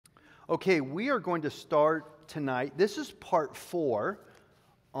Okay, we are going to start tonight. This is part 4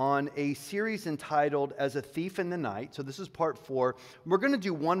 on a series entitled As a Thief in the Night. So this is part 4. We're going to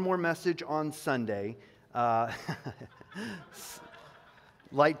do one more message on Sunday.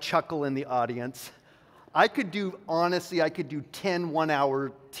 Light chuckle in the audience. I could do 10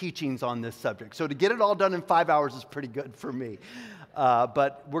 one-hour teachings on this subject. So to get it all done in 5 hours is pretty good for me.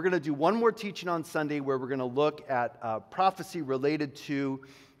 But we're going to do one more teaching on Sunday where we're going to look at prophecy related to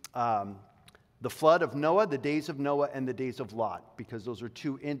the flood of Noah, the days of Noah, and the days of Lot, because those are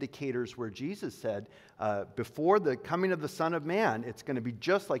two indicators where Jesus said, before the coming of the Son of Man, it's going to be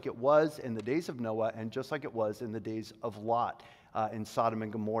just like it was in the days of Noah and just like it was in the days of Lot in Sodom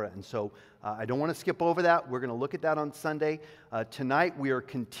and Gomorrah. And so I don't want to skip over that. We're going to look at that on Sunday. Tonight we are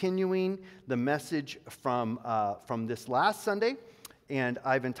continuing the message from this last Sunday, and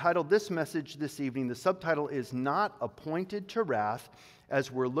I've entitled this message this evening, the subtitle is Not Appointed to Wrath, as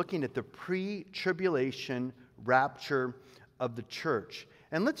we're looking at the pre-tribulation rapture of the church.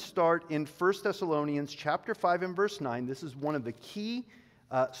 And let's start in 1 Thessalonians chapter 5 and verse 9. This is one of the key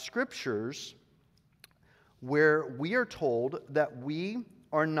scriptures where we are told that we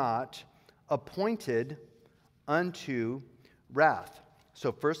are not appointed unto wrath.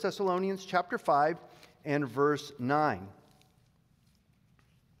 So 1 Thessalonians chapter 5 and verse 9.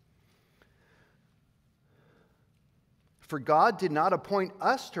 For God did not appoint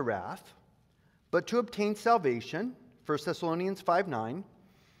us to wrath, but to obtain salvation, 1 Thessalonians 5:9,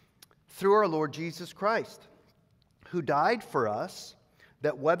 through our Lord Jesus Christ, who died for us,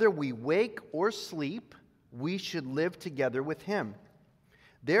 that whether we wake or sleep, we should live together with him.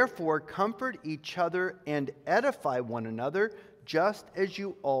 Therefore, comfort each other and edify one another, just as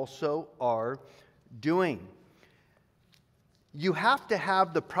you also are doing. You have to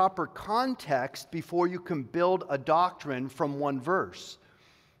have the proper context before you can build a doctrine from one verse.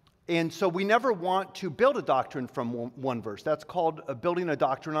 And so we never want to build a doctrine from one verse. That's called building a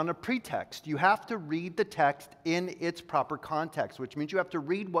doctrine on a pretext. You have to read the text in its proper context, which means you have to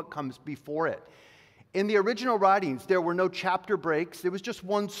read what comes before it. In the original writings, there were no chapter breaks. There was just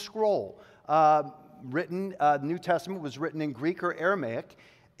one scroll. The New Testament was written in Greek or Aramaic.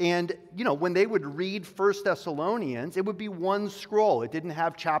 And, when they would read 1 Thessalonians, it would be one scroll. It didn't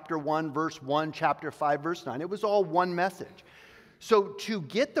have chapter 1, verse 1, chapter 5, verse 9. It was all one message. So to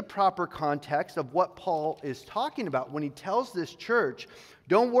get the proper context of what Paul is talking about when he tells this church,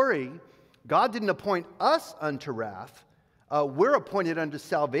 don't worry, God didn't appoint us unto wrath. We're appointed unto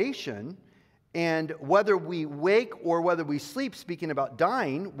salvation. And whether we wake or whether we sleep, speaking about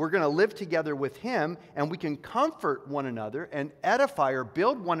dying, we're going to live together with him, and we can comfort one another and edify or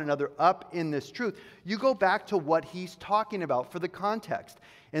build one another up in this truth. You go back to what he's talking about for the context.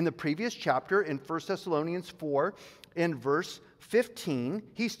 In the previous chapter, in 1 Thessalonians 4, in verse 15,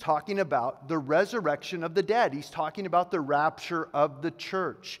 he's talking about the resurrection of the dead. He's talking about the rapture of the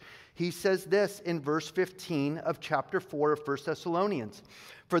church. He says this in verse 15 of chapter 4 of 1 Thessalonians.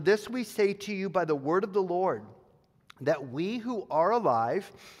 For this we say to you by the word of the Lord, that we who are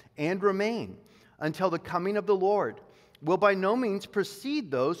alive and remain until the coming of the Lord will by no means precede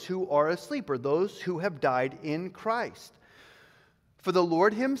those who are asleep, or those who have died in Christ. For the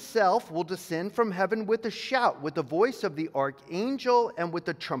Lord himself will descend from heaven with a shout, with the voice of the archangel, and with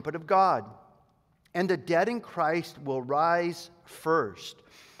the trumpet of God. And the dead in Christ will rise first.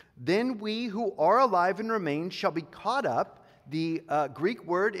 Then we who are alive and remain shall be caught up. The Greek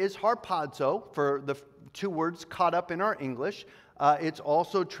word is harpazo, for the two words caught up in our English. It's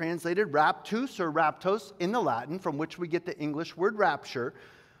also translated raptus or raptos in the Latin, from which we get the English word rapture.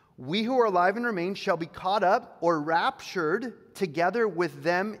 We who are alive and remain shall be caught up or raptured together with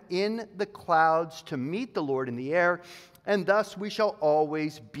them in the clouds to meet the Lord in the air, and thus we shall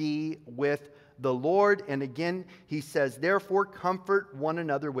always be with the Lord. And again, he says, therefore, comfort one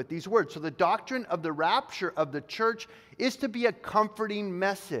another with these words. So the doctrine of the rapture of the church is to be a comforting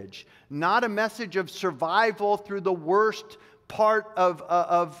message, not a message of survival through the worst part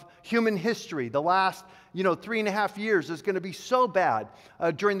of human history. The last 3.5 years is going to be so bad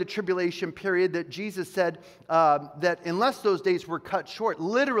during the tribulation period that Jesus said that unless those days were cut short,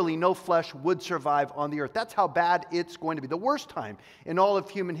 literally no flesh would survive on the earth. That's how bad it's going to be. The worst time in all of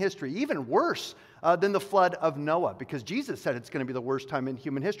human history, even worse than the flood of Noah, because Jesus said it's going to be the worst time in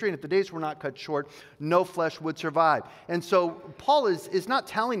human history, and if the days were not cut short, no flesh would survive. And so Paul is not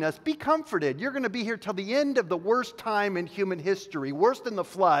telling us, be comforted. You're going to be here till the end of the worst time in human history, worse than the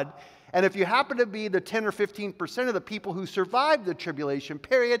flood, And if you happen to be the 10 or 15% of the people who survived the tribulation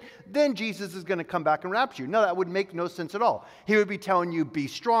period, then Jesus is going to come back and rapture you. No, that would make no sense at all. He would be telling you, be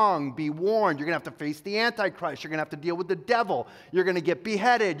strong, be warned. You're going to have to face the Antichrist. You're going to have to deal with the devil. You're going to get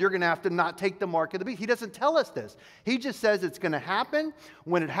beheaded. You're going to have to not take the mark of the beast. He doesn't tell us this. He just says it's going to happen.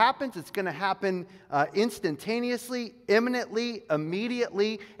 When it happens, it's going to happen instantaneously, imminently,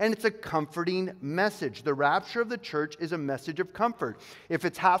 immediately, and it's a comforting message. The rapture of the church is a message of comfort. If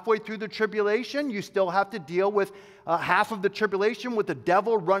it's halfway through the tribulation, you still have to deal with half of the tribulation with the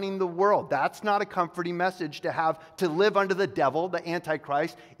devil running the world. That's not a comforting message to have to live under the devil, the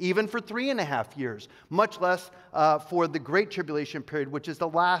Antichrist, even for 3.5 years, much less for the Great Tribulation period, which is the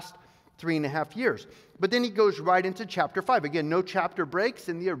last 3.5 years. But then he goes right into chapter 5. Again, no chapter breaks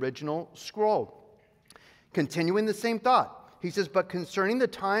in the original scroll. Continuing the same thought. He says, but concerning the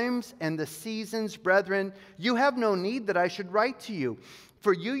times and the seasons, brethren, you have no need that I should write to you.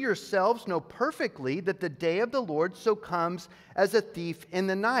 For you yourselves know perfectly that the day of the Lord so comes as a thief in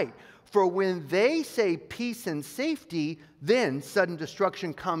the night. For when they say peace and safety, then sudden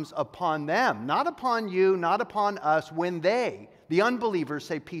destruction comes upon them. Not upon you, not upon us, when they, the unbelievers,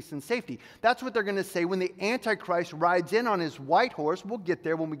 say peace and safety. That's what they're going to say when the Antichrist rides in on his white horse. We'll get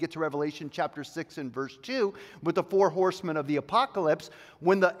there when we get to Revelation chapter 6 and verse 2 with the 4 horsemen of the apocalypse.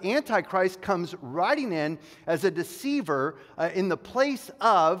 When the Antichrist comes riding in as a deceiver in the place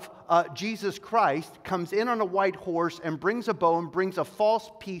of Jesus Christ, comes in on a white horse and brings a bow and brings a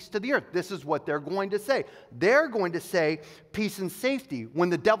false peace to the earth. This is what they're going to say. They're going to say peace and safety when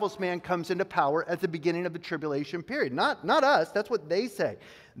the devil's man comes into power at the beginning of the tribulation period. Not us. That's what they say.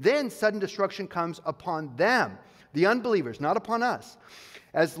 Then sudden destruction comes upon them, the unbelievers, not upon us.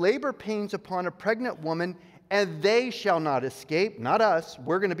 As labor pains upon a pregnant woman, and they shall not escape. Not us.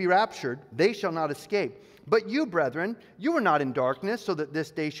 We're going to be raptured. They shall not escape. But you, brethren, you are not in darkness, so that this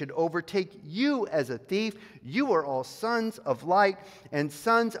day should overtake you as a thief. You are all sons of light and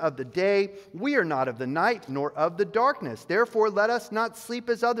sons of the day. We are not of the night, nor of the darkness. Therefore, let us not sleep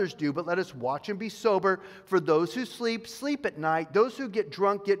as others do, but let us watch and be sober. For those who sleep, sleep at night. Those who get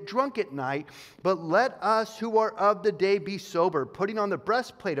drunk at night. But let us who are of the day be sober, putting on the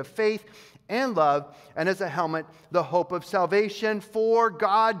breastplate of faith and love, and as a helmet, the hope of salvation. For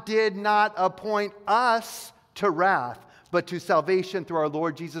God did not appoint us to wrath, but to salvation through our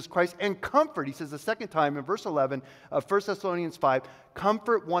Lord Jesus Christ, and comfort, he says the second time in verse 11 of 1 Thessalonians 5,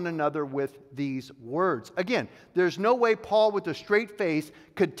 comfort one another with these words. Again, there's no way Paul with a straight face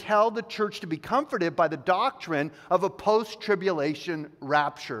could tell the church to be comforted by the doctrine of a post-tribulation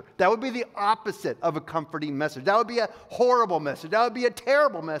rapture. That would be the opposite of a comforting message. That would be a horrible message. That would be a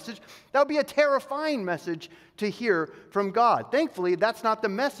terrible message. That would be a terrifying message to hear from God. Thankfully, that's not the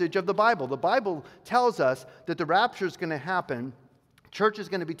message of the Bible. The Bible tells us that the rapture is going to happen, church is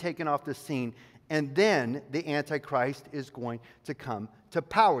going to be taken off the scene, and then the Antichrist is going to come to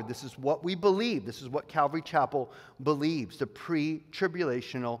power. This is what we believe. This is what Calvary Chapel believes, the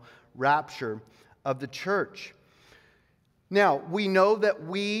pre-tribulational rapture of the church. Now, we know that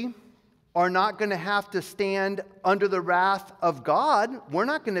we are not going to have to stand under the wrath of God. We're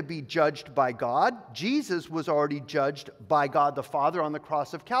not going to be judged by God. Jesus was already judged by God the Father on the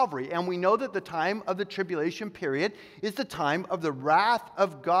cross of Calvary. And we know that the time of the tribulation period is the time of the wrath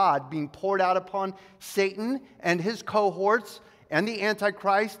of God being poured out upon Satan and his cohorts and the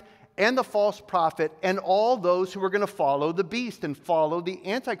Antichrist and the false prophet and all those who are going to follow the beast and follow the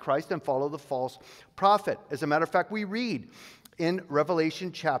Antichrist and follow the false prophet. As a matter of fact, we read in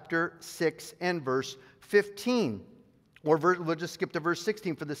Revelation chapter 6 and verse 15. We'll just skip to verse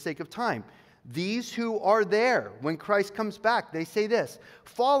 16 for the sake of time. These who are there when Christ comes back, they say this,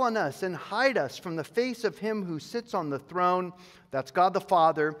 fall on us and hide us from the face of him who sits on the throne, that's God the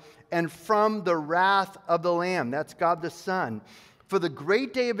Father, and from the wrath of the Lamb, that's God the Son. For the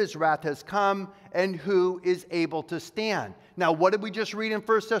great day of his wrath has come, and who is able to stand? Now, what did we just read in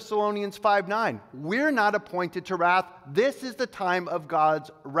 1 Thessalonians 5:9? We're not appointed to wrath. This is the time of God's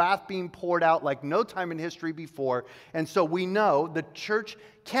wrath being poured out like no time in history before. And so we know the church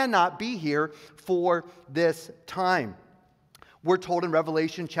cannot be here for this time. We're told in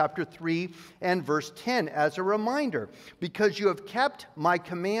Revelation chapter 3 and verse 10 as a reminder, because you have kept my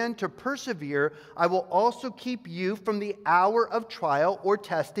command to persevere, I will also keep you from the hour of trial or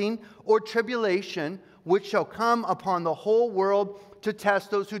testing or tribulation, which shall come upon the whole world to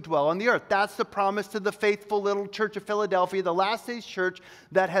test those who dwell on the earth. That's the promise to the faithful little church of Philadelphia, the last days church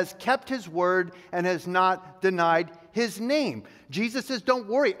that has kept his word and has not denied his name. Jesus says, don't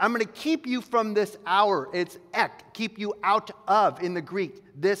worry, I'm going to keep you from this hour. It's ek, keep you out of in the Greek,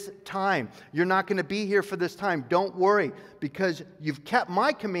 this time. You're not going to be here for this time. Don't worry, because you've kept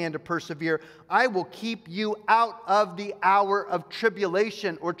my command to persevere. I will keep you out of the hour of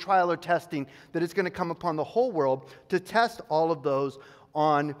tribulation or trial or testing that is going to come upon the whole world to test all of those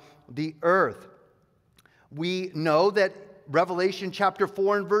on the earth. We know that Revelation chapter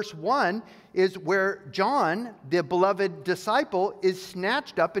 4 and verse 1 is where John, the beloved disciple, is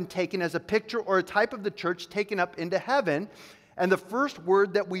snatched up and taken as a picture or a type of the church, taken up into heaven. And the first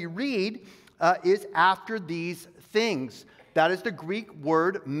word that we read is after these things. That is the Greek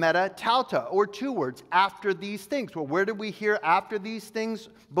word metatauta, or two words, after these things. Well, where did we hear after these things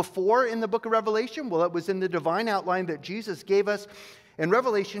before in the book of Revelation? Well, it was in the divine outline that Jesus gave us in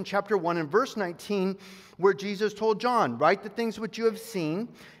Revelation chapter 1 and verse 19, where Jesus told John, write the things which you have seen,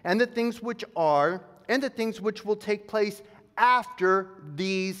 and the things which are, and the things which will take place after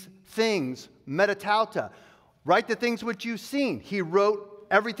these things. Metatauta. Write the things which you've seen. He wrote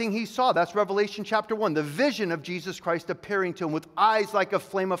everything he saw. That's Revelation chapter 1. The vision of Jesus Christ appearing to him with eyes like a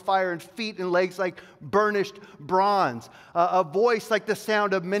flame of fire and feet and legs like burnished bronze. A voice like the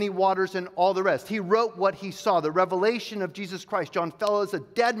sound of many waters and all the rest. He wrote what he saw. The revelation of Jesus Christ. John fell as a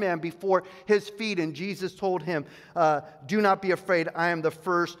dead man before his feet, and Jesus told him, do not be afraid. I am the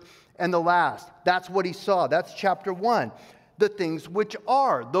first and the last. That's what he saw. That's chapter 1. The things which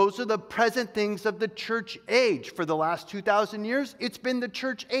are. Those are the present things of the church age. For the last 2,000 years, it's been the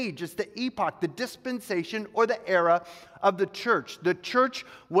church age. It's the epoch, the dispensation, or the era of the church. The church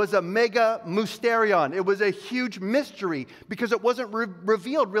was a mega mysterion. It was a huge mystery because it wasn't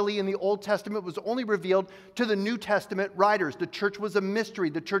revealed really in the Old Testament. It was only revealed to the New Testament writers. The church was a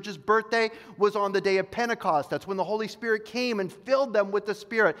mystery. The church's birthday was on the day of Pentecost. That's when the Holy Spirit came and filled them with the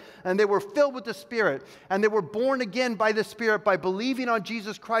Spirit. And they were filled with the Spirit. And they were born again by the Spirit by believing on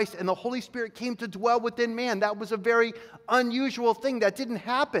Jesus Christ. And the Holy Spirit came to dwell within man. That was a very unusual thing. That didn't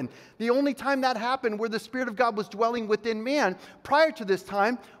happen. The only time that happened where the Spirit of God was dwelling within man prior to this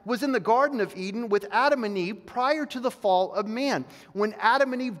time was in the Garden of Eden with Adam and Eve prior to the fall of man. When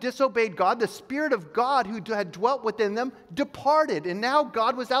Adam and Eve disobeyed God, the Spirit of God who had dwelt within them departed, and now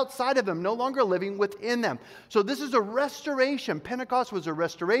God was outside of them, no longer living within them. So this is a restoration. Pentecost was a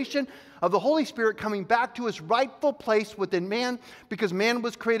restoration of the Holy Spirit coming back to his rightful place within man, because man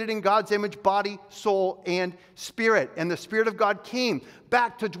was created in God's image, body, soul, and spirit. And the Spirit of God came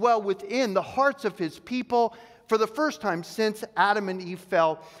back to dwell within the hearts of his people for the first time since Adam and Eve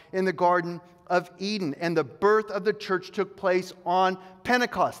fell in the Garden of Eden. And the birth of the church took place on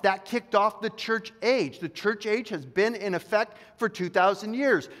Pentecost. That kicked off the church age. The church age has been in effect for 2,000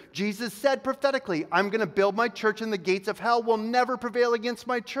 years. Jesus said prophetically, I'm going to build my church and the gates of hell will never prevail against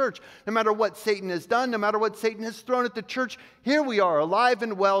my church. No matter what Satan has done, no matter what Satan has thrown at the church, here we are alive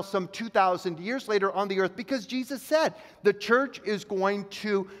and well some 2,000 years later on the earth, because Jesus said the church is going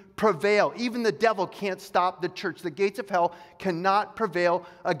to prevail. Even the devil can't stop the church. The gates of hell cannot prevail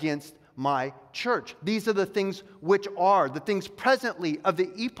against my church. These are the things which are, the things presently of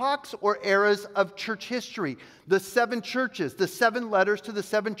the epochs or eras of church history. The seven churches, the seven letters to the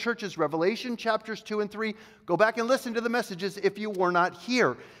seven churches, Revelation chapters 2 and 3. Go back and listen to the messages if you were not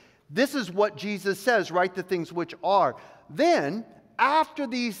here. This is what Jesus says, write the things which are. Then, after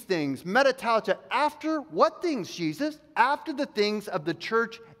these things, metatauta, after what things, Jesus? After the things of the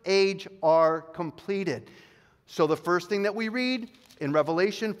church age are completed. So the first thing that we read in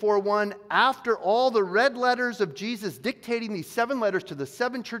Revelation 4:1, after all the red letters of Jesus dictating these seven letters to the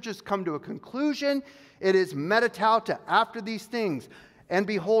seven churches come to a conclusion, it is metatauta, after these things. And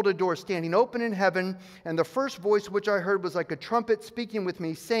behold, a door standing open in heaven, and the first voice which I heard was like a trumpet speaking with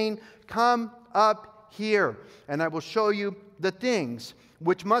me, saying, come up here, and I will show you the things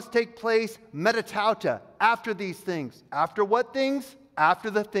which must take place, metatauta, after these things. After what things?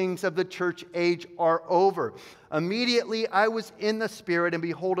 After the things of the church age are over. Immediately I was in the Spirit, and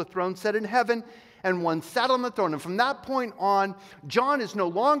behold, a throne set in heaven, and one sat on the throne. And from that point on, John is no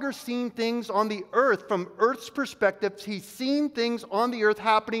longer seeing things on the earth from earth's perspective. He's seeing things on the earth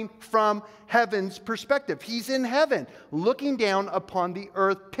happening from heaven's perspective. He's in heaven, looking down upon the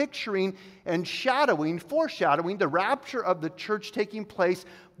earth, picturing and foreshadowing the rapture of the church taking place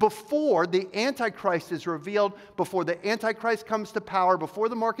before the Antichrist is revealed, before the Antichrist comes to power, before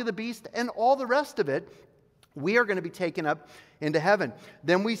the mark of the beast and all the rest of it. We are going to be taken up into heaven.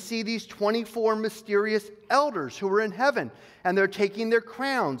 Then we see these 24 mysterious elders who are in heaven, and they're taking their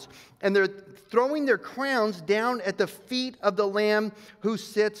crowns, and they're throwing their crowns down at the feet of the Lamb who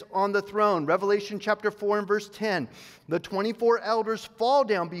sits on the throne. Revelation chapter 4 and verse 10. The 24 elders fall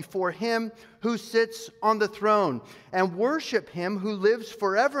down before him who sits on the throne and worship him who lives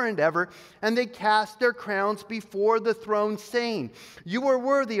forever and ever, and they cast their crowns before the throne, saying, "You are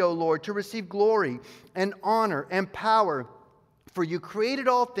worthy, O Lord, to receive glory and honor and power, for you created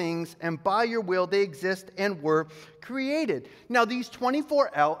all things, and by your will they exist and were created." Now, these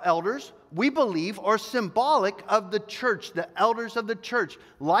 24 elders, we believe, are symbolic of the church, the elders of the church.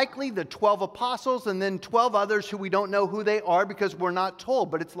 Likely the 12 apostles and then 12 others who we don't know who they are because we're not told.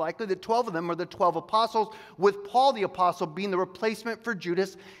 But it's likely that 12 of them are the 12 apostles, with Paul the apostle being the replacement for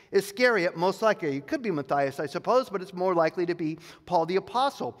Judas Iscariot. Most likely. It could be Matthias, I suppose, but it's more likely to be Paul the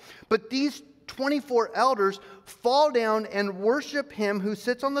apostle. But these 24 elders fall down and worship him who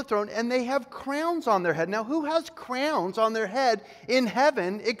sits on the throne, and they have crowns on their head. Now, who has crowns on their head in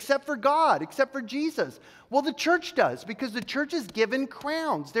heaven except for God, except for Jesus? Well, the church does, because the church is given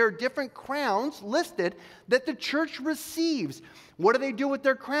crowns. There are different crowns listed that the church receives. What do they do with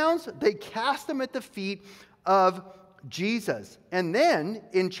their crowns? They cast them at the feet of Jesus. And then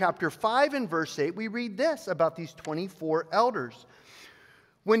in chapter 5 and verse 8, we read this about these 24 elders.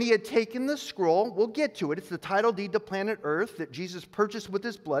 When he had taken the scroll, we'll get to it. It's the title deed to planet Earth that Jesus purchased with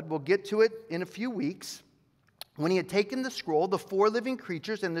his blood. We'll get to it in a few weeks. When he had taken the scroll, the 4 living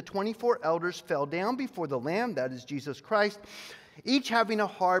creatures and the 24 elders fell down before the Lamb, that is Jesus Christ, each having a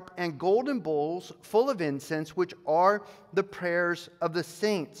harp and golden bowls full of incense, which are the prayers of the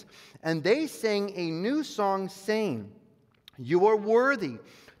saints. And they sang a new song, saying, "You are worthy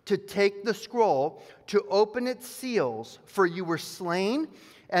to take the scroll, to open its seals, for you were slain,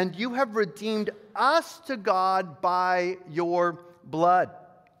 and you have redeemed us to God by your blood,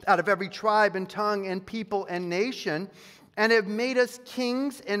 out of every tribe and tongue and people and nation, and have made us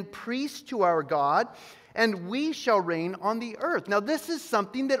kings and priests to our God, and we shall reign on the earth." Now, this is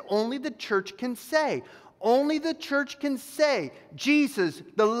something that only the church can say. Only the church can say, Jesus,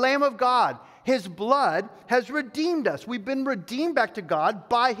 the Lamb of God, his blood has redeemed us. We've been redeemed back to God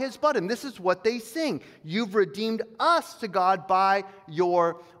by his blood. And this is what they sing. You've redeemed us to God by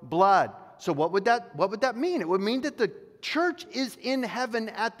your blood. So what would that mean? It would mean that the church is in heaven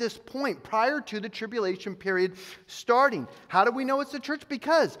at this point, prior to the tribulation period starting. How do we know it's the church?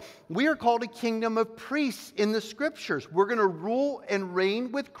 Because we are called a kingdom of priests in the scriptures. We're going to rule and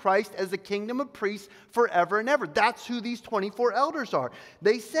reign with Christ as a kingdom of priests forever and ever. That's who these 24 elders are.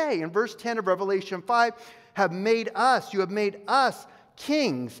 They say in verse 10 of Revelation 5, you have made us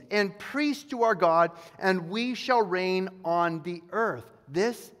kings and priests to our God, and we shall reign on the earth.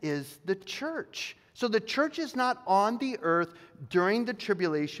 This is the church. So the church is not on the earth during the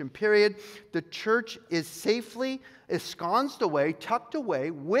tribulation period. The church is safely ensconced away, tucked away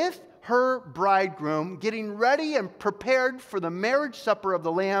with her bridegroom, getting ready and prepared for the marriage supper of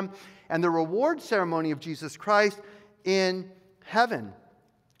the Lamb and the reward ceremony of Jesus Christ in heaven.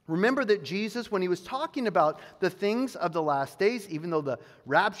 Remember that Jesus, when he was talking about the things of the last days, even though the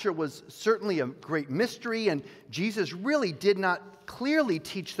rapture was certainly a great mystery, and Jesus really did not clearly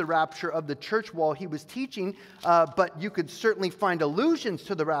teach the rapture of the church while he was teaching, but you could certainly find allusions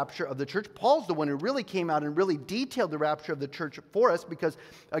to the rapture of the church. Paul's the one who really came out and really detailed the rapture of the church for us because,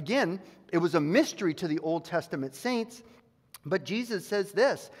 again, it was a mystery to the Old Testament saints. But Jesus says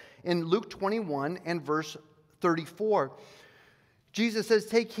this in Luke 21 and verse 34. Jesus says,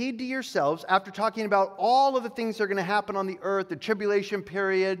 "Take heed to yourselves," after talking about all of the things that are going to happen on the earth, the tribulation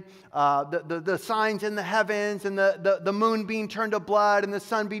period, the signs in the heavens, and the moon being turned to blood, and the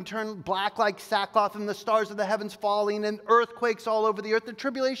sun being turned black like sackcloth, and the stars of the heavens falling, and earthquakes all over the earth, the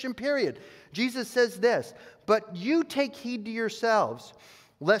tribulation period. Jesus says this, "But you take heed to yourselves,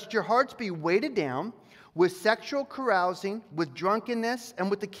 lest your hearts be weighted down with sexual carousing, with drunkenness, and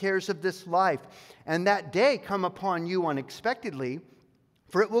with the cares of this life. And that day come upon you unexpectedly,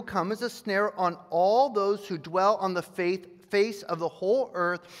 for it will come as a snare on all those who dwell on the face of the whole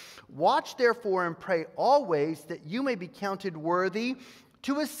earth. Watch therefore and pray always that you may be counted worthy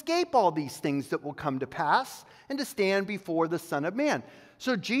to escape all these things that will come to pass and to stand before the Son of Man."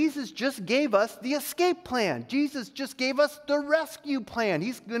 So Jesus just gave us the escape plan. Jesus just gave us the rescue plan.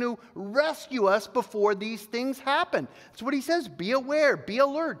 He's going to rescue us before these things happen. That's what he says. Be aware, be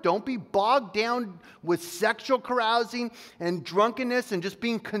alert. Don't be bogged down with sexual carousing and drunkenness and just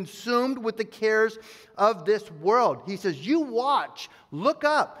being consumed with the cares of this world. He says, you watch, look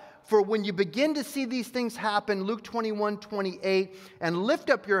up. For when you begin to see these things happen, Luke 21:28, and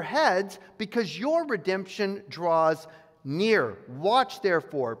lift up your heads because your redemption draws near. Watch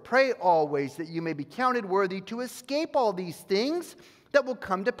therefore, pray always, that you may be counted worthy to escape all these things that will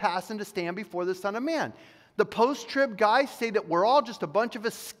come to pass and to stand before the Son of Man. The post-trib guys say that we're all just a bunch of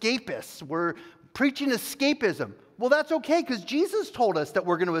escapists. We're preaching escapism. Well, that's okay, because Jesus told us that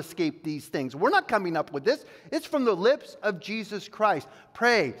we're going to escape these things. We're not coming up with this. It's from the lips of Jesus Christ.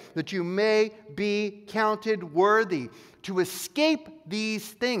 Pray that you may be counted worthy to escape these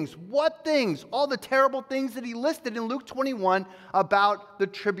things. What things? All the terrible things that he listed in Luke 21 about the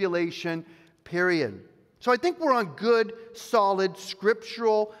tribulation period. So I think we're on good, solid,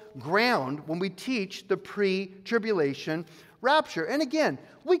 scriptural ground when we teach the pre-tribulation rapture. And again,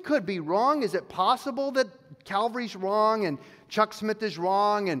 we could be wrong. Is it possible that Calvary's wrong and Chuck Smith is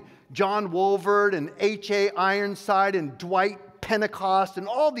wrong and John Wolvert and H.A. Ironside and Dwight Pentecost and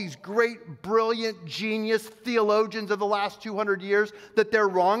all these great, brilliant, genius theologians of the last 200 years, that they're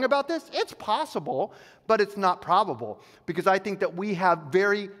wrong about this? It's possible, but it's not probable, because I think that we have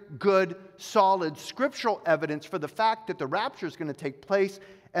very good, solid scriptural evidence for the fact that the rapture is going to take place,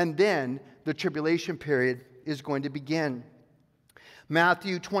 and then the tribulation period is going to begin.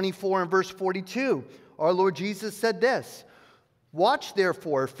 Matthew 24 and verse 42, our Lord Jesus said this, "Watch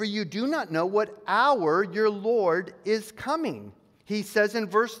therefore, for you do not know what hour your Lord is coming." He says in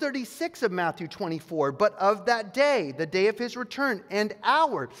verse 36 of Matthew 24, "But of that day, the day of his return and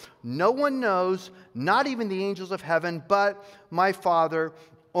hour, no one knows, not even the angels of heaven, but my Father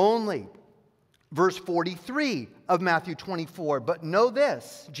only." Verse 43 of Matthew 24, "But know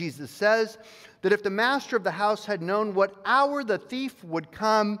this," Jesus says, "that if the master of the house had known what hour the thief would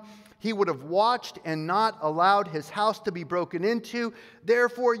come, he would have watched and not allowed his house to be broken into.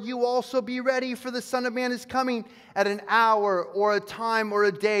 Therefore, you also be ready, for the Son of Man is coming at an hour or a time or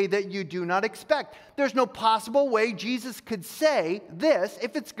a day that you do not expect." There's no possible way Jesus could say this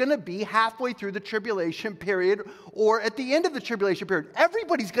if it's going to be halfway through the tribulation period or at the end of the tribulation period.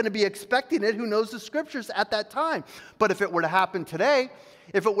 Everybody's going to be expecting it who knows the scriptures at that time. But if it were to happen today,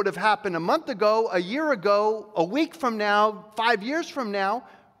 if it would have happened a month ago, a year ago, a week from now, 5 years from now,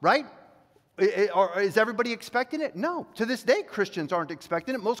 right? Is everybody expecting it? No. To this day, Christians aren't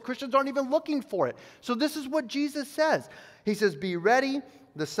expecting it. Most Christians aren't even looking for it. So this is what Jesus says. He says, "Be ready.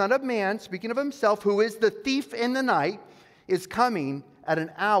 The Son of Man," speaking of himself, "who is the thief in the night, is coming at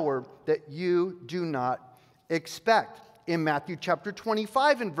an hour that you do not expect." In Matthew chapter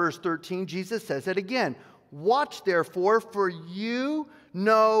 25 and verse 13, Jesus says it again. "Watch therefore, for you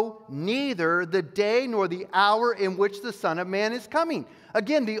know neither the day nor the hour in which the Son of Man is coming."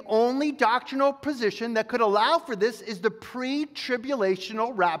 Again, the only doctrinal position that could allow for this is the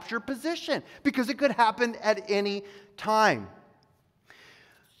pre-tribulational rapture position, because it could happen at any time.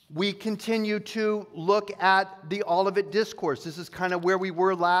 We continue to look at the Olivet Discourse. This is kind of where we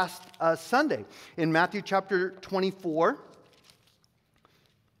were last Sunday. In Matthew chapter 24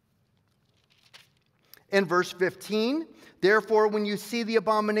 and verse 15, "Therefore, when you see the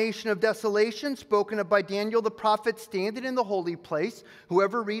abomination of desolation spoken of by Daniel the prophet standing in the holy place,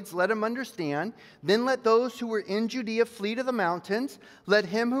 whoever reads, let him understand. Then let those who were in Judea flee to the mountains. Let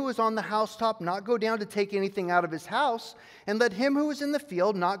him who is on the housetop not go down to take anything out of his house. And let him who is in the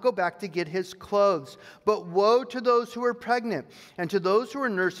field not go back to get his clothes. But woe to those who are pregnant and to those who are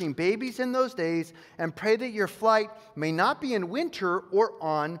nursing babies in those days. And pray that your flight may not be in winter or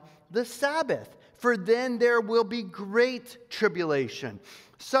on the Sabbath. For then there will be great tribulation,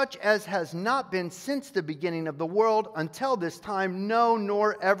 such as has not been since the beginning of the world until this time, no,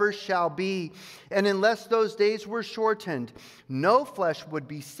 nor ever shall be. And unless those days were shortened, no flesh would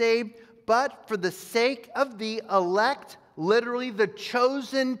be saved, but for the sake of the elect," literally the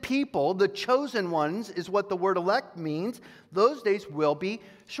chosen people, the chosen ones is what the word elect means, "those days will be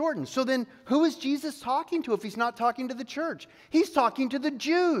shortened." So then who is Jesus talking to if he's not talking to the church? He's talking to the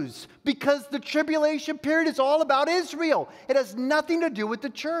Jews, because the tribulation period is all about Israel. It has nothing to do with the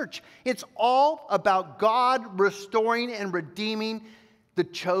church. It's all about God restoring and redeeming the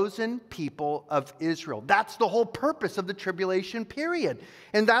chosen people of Israel. That's the whole purpose of the tribulation period.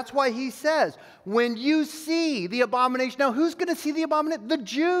 And that's why he says, when you see the abomination. Now, who's going to see the abomination? The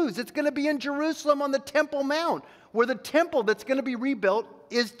Jews. It's going to be in Jerusalem on the Temple Mount, where the temple that's going to be rebuilt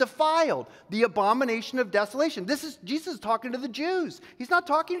is defiled. The abomination of desolation. This is Jesus talking to the Jews. He's not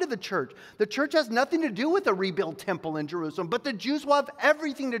talking to the church. The church has nothing to do with a rebuilt temple in Jerusalem, but the Jews will have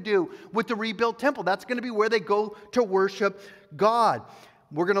everything to do with the rebuilt temple. That's going to be where they go to worship God.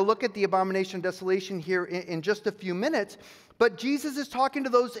 We're going to look at the abomination of desolation here in just a few minutes. But Jesus is talking to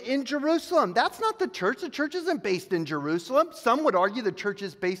those in Jerusalem. That's not the church. The church isn't based in Jerusalem. Some would argue the church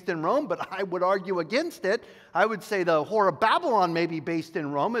is based in Rome, but I would argue against it. I would say the Whore of Babylon may be based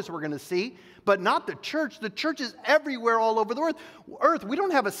in Rome, as we're going to see. but not the church. The church is everywhere all over the earth. We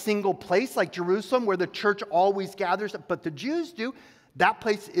don't have a single place like Jerusalem where the church always gathers, but the Jews do. That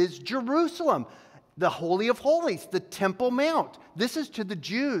place is Jerusalem, the Holy of Holies, the Temple Mount. This is to the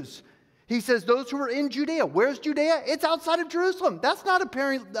Jews. He says those who are in Judea. Where's Judea? It's outside of Jerusalem. That's not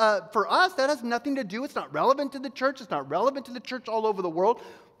apparent for us. That has nothing to do. It's not relevant to the church. It's not relevant to the church all over the world.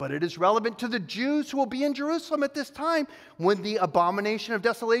 But it is relevant to the Jews who will be in Jerusalem at this time when the abomination of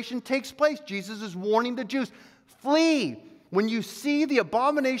desolation takes place. Jesus is warning the Jews, flee. When you see the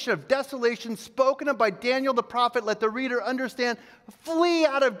abomination of desolation spoken of by Daniel the prophet, let the reader understand, flee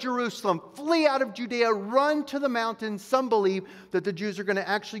out of Jerusalem, flee out of Judea, run to the mountains. Some believe that the Jews are going to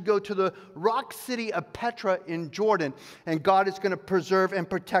actually go to the rock city of Petra in Jordan, and God is going to preserve and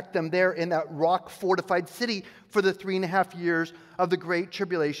protect them there in that rock-fortified city for the 3.5 years of the Great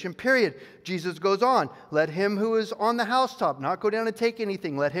Tribulation period. Jesus goes on, let him who is on the housetop not go down and take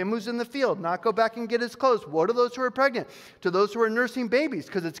anything. Let him who's in the field not go back and get his clothes. Woe to those who are pregnant, to those who are nursing babies,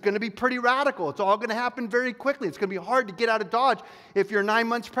 because it's going to be pretty radical. It's all going to happen very quickly. It's going to be hard to get out of Dodge if you're 9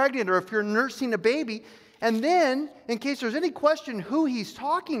 months pregnant or if you're nursing a baby. And then, in case there's any question who he's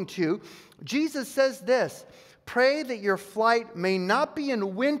talking to, Jesus says this, pray that your flight may not be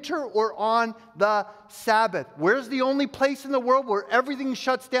in winter or on the Sabbath. Where's the only place in the world where everything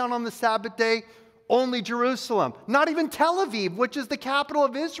shuts down on the Sabbath day? Only Jerusalem. Not even Tel Aviv, which is the capital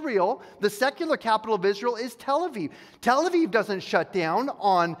of Israel. The secular capital of Israel is Tel Aviv. Tel Aviv doesn't shut down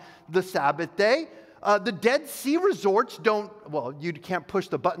on the Sabbath day. The Dead Sea resorts don't, well, you can't push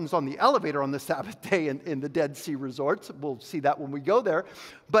the buttons on the elevator on the Sabbath day in the Dead Sea resorts. We'll see that when we go there.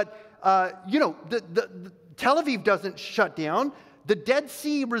 But, Tel Aviv doesn't shut down. The Dead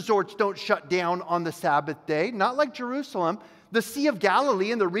Sea resorts don't shut down on the Sabbath day, not like Jerusalem. The Sea of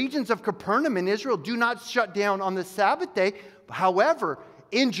Galilee and the regions of Capernaum in Israel do not shut down on the Sabbath day. However,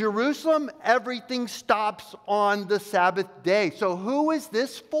 in Jerusalem, everything stops on the Sabbath day. So who is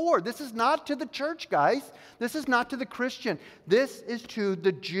this for? This is not to the church, guys. This is not to the Christian. This is to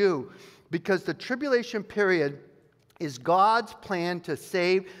the Jew, because the tribulation period is God's plan to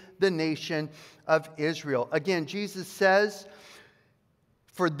save the nation of Israel. Again, Jesus says,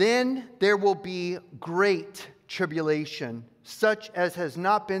 for then there will be great tribulation, such as has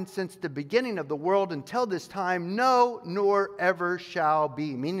not been since the beginning of the world until this time, no, nor ever shall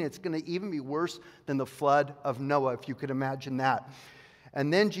be. Meaning it's going to even be worse than the flood of Noah, if you could imagine that.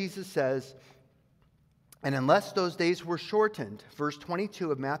 And then Jesus says, and unless those days were shortened, verse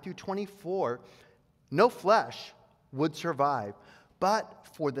 22 of Matthew 24, no flesh would survive. But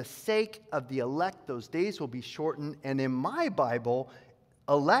for the sake of the elect, those days will be shortened. And in my Bible,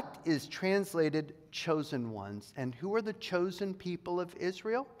 elect is translated chosen ones. And who are the chosen people of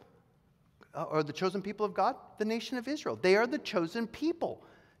Israel? Or the chosen people of God? The nation of Israel. They are the chosen people.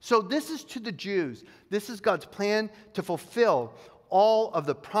 So this is to the Jews. This is God's plan to fulfill all of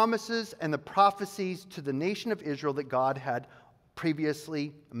the promises and the prophecies to the nation of Israel that God had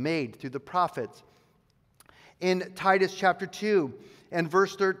previously made through the prophets. In Titus chapter 2 and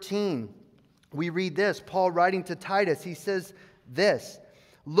verse 13, we read this. Paul writing to Titus, he says this,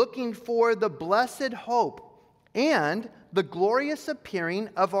 looking for the blessed hope and the glorious appearing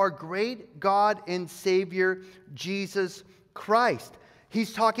of our great God and Savior, Jesus Christ.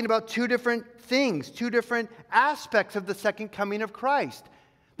 He's talking about two different things, two different aspects of the second coming of Christ.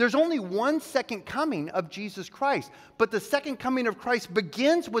 There's only one second coming of Jesus Christ, but the second coming of Christ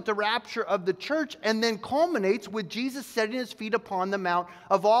begins with the rapture of the church and then culminates with Jesus setting his feet upon the Mount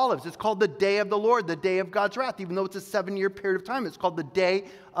of Olives. It's called the day of the Lord, the day of God's wrath, even though it's a 7-year period of time. It's called the day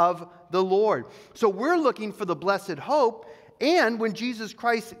of the Lord. So we're looking for the blessed hope, and when Jesus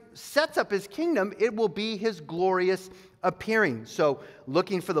Christ sets up his kingdom, it will be his glorious appearing. So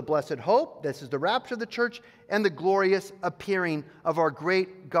looking for the blessed hope, this is the rapture of the church, and the glorious appearing of our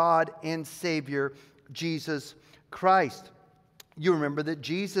great God and Savior, Jesus Christ. You remember that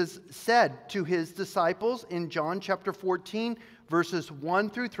Jesus said to his disciples in John chapter 14, verses 1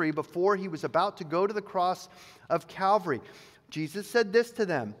 through 3, before he was about to go to the cross of Calvary. Jesus said this to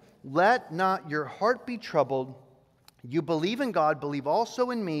them, let not your heart be troubled. You believe in God, believe also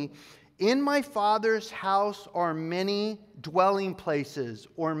in me. In my Father's house are many dwelling places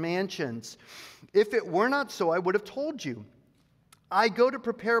or mansions. If it were not so, I would have told you. I go to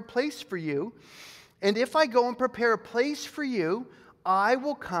prepare a place for you. And if I go and prepare a place for you, I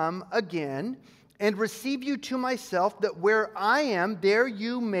will come again and receive you to myself, that where I am, there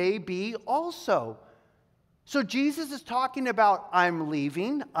you may be also. So Jesus is talking about, I'm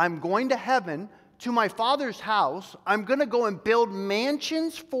leaving, I'm going to heaven to my Father's house. I'm going to go and build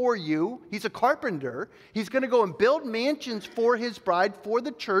mansions for you. He's a carpenter. He's going to go and build mansions for his bride, for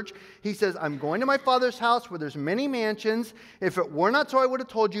the church. He says, I'm going to my Father's house where there's many mansions. If it were not so, I would have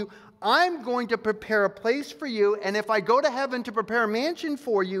told you. I'm going to prepare a place for you. And if I go to heaven to prepare a mansion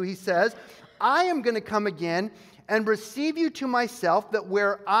for you, he says, I am going to come again and receive you to myself, that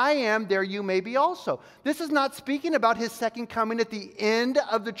where I am, there you may be also. This is not speaking about his second coming at the end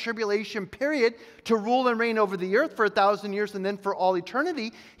of the tribulation period to rule and reign over the earth for 1,000 years and then for all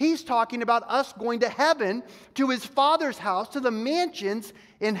eternity. He's talking about us going to heaven, to his Father's house, to the mansions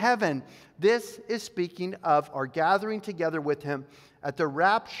in heaven. This is speaking of our gathering together with him at the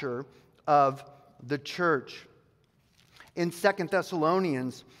rapture of the church. In 2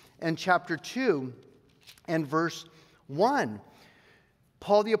 Thessalonians and chapter 2, and verse 1.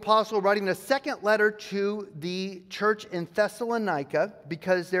 Paul the Apostle writing a second letter to the church in Thessalonica,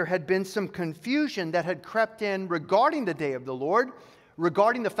 because there had been some confusion that had crept in regarding the day of the Lord,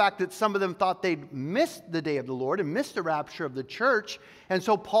 regarding the fact that some of them thought they'd missed the day of the Lord and missed the rapture of the church. And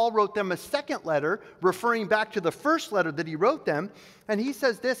so Paul wrote them a second letter, referring back to the first letter that he wrote them. And he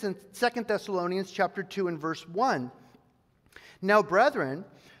says this in 2 Thessalonians chapter 2 and verse 1. Now, brethren,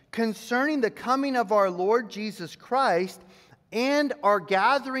 concerning the coming of our Lord Jesus Christ and our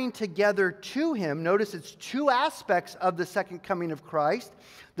gathering together to him. Notice it's two aspects of the second coming of Christ.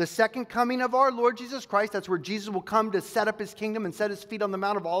 The second coming of our Lord Jesus Christ, that's where Jesus will come to set up his kingdom and set his feet on the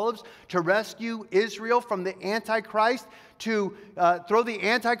Mount of Olives to rescue Israel from the Antichrist, to throw the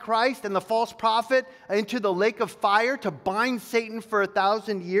Antichrist and the false prophet into the lake of fire, to bind Satan for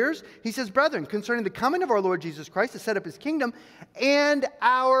 1,000 years. He says, brethren, concerning the coming of our Lord Jesus Christ to set up his kingdom and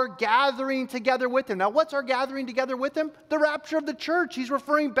our gathering together with him. Now, what's our gathering together with him? The rapture of the church. He's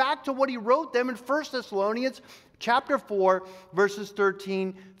referring back to what he wrote them in 1 Thessalonians chapter 4, verses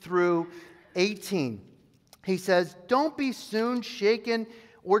 13 through 18. He says, don't be soon shaken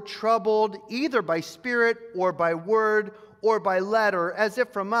or troubled either by spirit or by word or by letter, as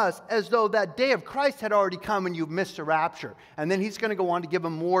if from us, as though that day of Christ had already come and you've missed the rapture. And then he's going to go on to give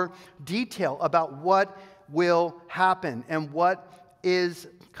them more detail about what will happen and what is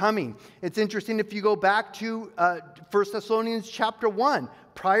coming. It's interesting if you go back to 1 Thessalonians chapter 1,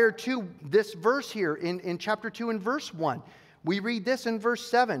 prior to this verse here in chapter 2 and verse 1. We read this in verse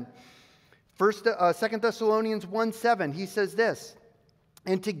 7. 2 Thessalonians 1:7, he says this,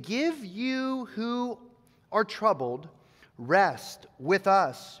 and to give you who are troubled rest with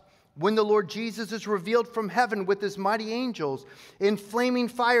us when the Lord Jesus is revealed from heaven with his mighty angels in flaming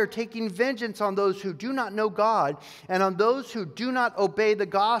fire, taking vengeance on those who do not know God and on those who do not obey the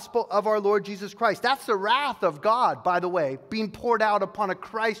gospel of our Lord Jesus Christ. That's the wrath of God, by the way, being poured out upon a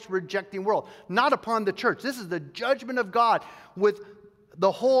Christ-rejecting world, not upon the church. This is the judgment of God with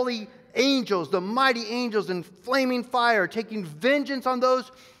the holy angels, the mighty angels in flaming fire, taking vengeance on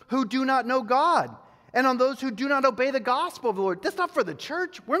those who do not know God and on those who do not obey the gospel of the Lord. That's not for the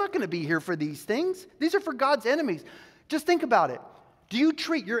church. We're not going to be here for these things. These are for God's enemies. Just think about it. Do you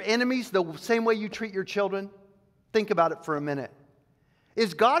treat your enemies the same way you treat your children? Think about it for a minute.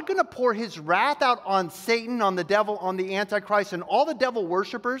 Is God going to pour his wrath out on Satan, on the devil, on the Antichrist, and all the devil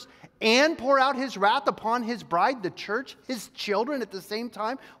worshipers, and pour out his wrath upon his bride, the church, his children at the same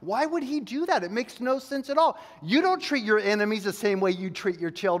time? Why would he do that? It makes no sense at all. You don't treat your enemies the same way you treat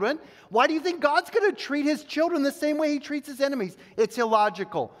your children. Why do you think God's going to treat his children the same way he treats his enemies? It's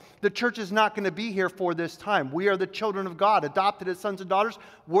illogical. The church is not going to be here for this time. We are the children of God, adopted as sons and daughters.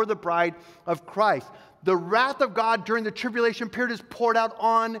 We're the bride of Christ. The wrath of God during the tribulation period is poured out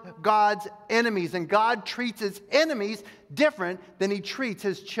on God's enemies. And God treats his enemies different than he treats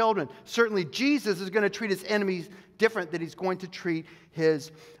his children. Certainly Jesus is going to treat his enemies different than he's going to treat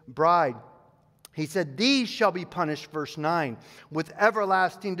his bride. He said, these shall be punished, verse 9, with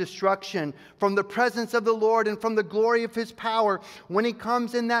everlasting destruction from the presence of the Lord and from the glory of his power when he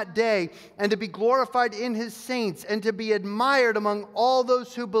comes in that day, and to be glorified in his saints and to be admired among all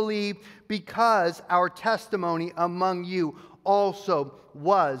those who believe, because our testimony among you also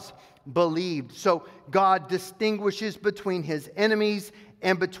was believed. So God distinguishes between his enemies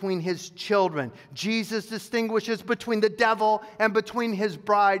and between his children. Jesus distinguishes between the devil and between his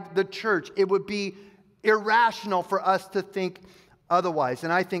bride, the church. It would be irrational for us to think otherwise,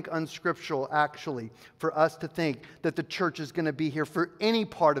 and I think unscriptural, actually, for us to think that the church is going to be here for any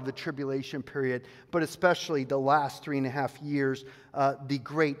part of the tribulation period, but especially the last 3.5 years, the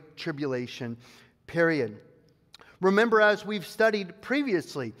Great Tribulation period. Remember, as we've studied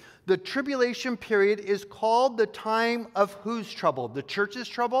previously, the tribulation period is called the time of whose trouble? The church's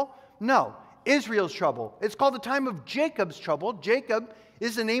trouble? No, Israel's trouble. It's called the time of Jacob's trouble. Jacob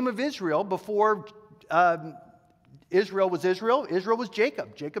is the name of Israel. Before Israel was Israel, Israel was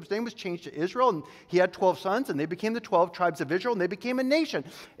Jacob. Jacob's name was changed to Israel, and he had 12 sons, and they became the 12 tribes of Israel, and they became a nation.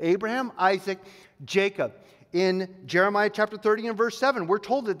 Abraham, Isaac, Jacob. In Jeremiah chapter 30 and verse 7, we're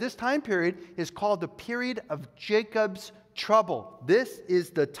told that this time period is called the period of Jacob's trouble. This is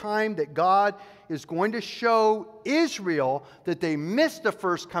the time that God is going to show Israel that they missed the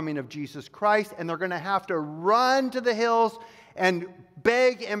first coming of Jesus Christ, and they're going to have to run to the hills and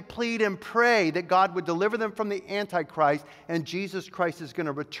beg and plead and pray that God would deliver them from the Antichrist, and Jesus Christ is going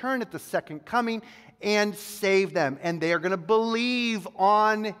to return at the second coming and save them. And they are going to believe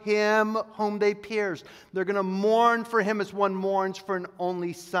on him whom they pierced. They're going to mourn for him as one mourns for an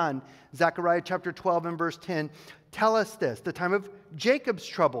only son. Zechariah chapter 12 and verse 10 tell us this, the time of Jacob's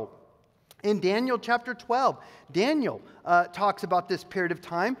trouble. In Daniel chapter 12, Daniel talks about this period of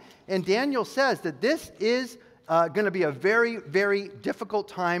time, and Daniel says that this is going to be a very, very difficult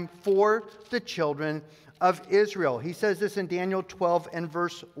time for the children of Israel. He says this in Daniel 12 and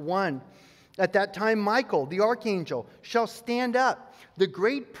verse 1. At that time, Michael, the archangel, shall stand up, the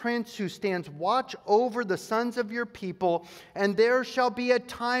great prince who stands watch over the sons of your people, and there shall be a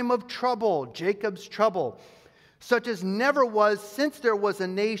time of trouble, Jacob's trouble, such as never was since there was a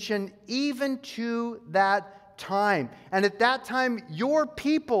nation, even to that time. And at that time, your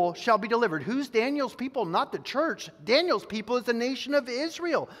people shall be delivered. Who's Daniel's people? Not the church. Daniel's people is the nation of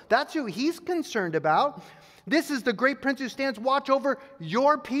Israel. That's who he's concerned about. This is the great prince who stands watch over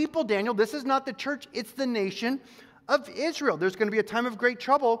your people, Daniel. This is not the church. It's the nation of Israel. There's going to be a time of great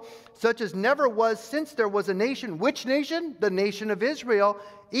trouble, such as never was since there was a nation. Which nation? The nation of Israel,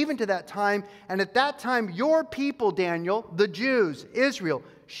 even to that time. And at that time, your people, Daniel, the Jews, Israel,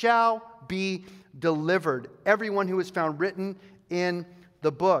 shall be delivered. Everyone who is found written in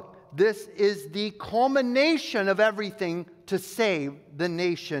the book. This is the culmination of everything to save the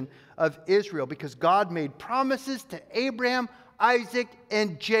nation of Israel, because God made promises to Abraham, Isaac,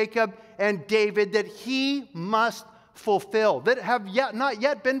 and Jacob, and David that he must fulfill, that have not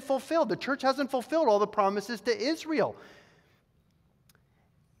yet been fulfilled. The church hasn't fulfilled all the promises to Israel.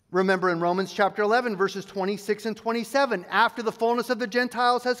 Remember in Romans chapter 11, verses 26 and 27, after the fullness of the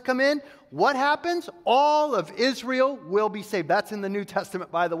Gentiles has come in, what happens? All of Israel will be saved. That's in the New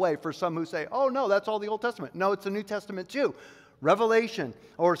Testament, by the way, for some who say, oh no, that's all the Old Testament. No, it's the New Testament too.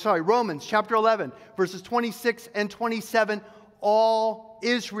 Romans chapter 11, verses 26 and 27, all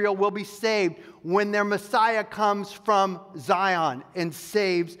Israel will be saved when their Messiah comes from Zion and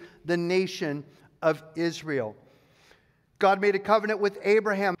saves the nation of Israel. God made a covenant with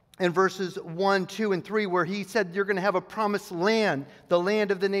Abraham in verses 1, 2, and 3, where he said you're going to have a promised land, the land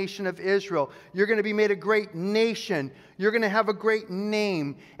of the nation of Israel. You're going to be made a great nation. You're going to have a great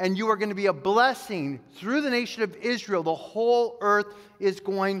name, and you are going to be a blessing through the nation of Israel. The whole earth is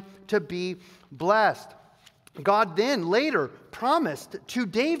going to be blessed. God then later promised to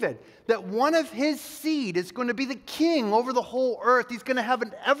David that one of his seed is going to be the king over the whole earth. He's going to have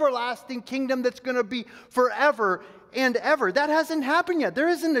an everlasting kingdom that's going to be forever and ever. That hasn't happened yet. There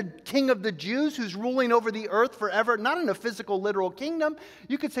isn't a king of the Jews who's ruling over the earth forever, not in a physical, literal kingdom.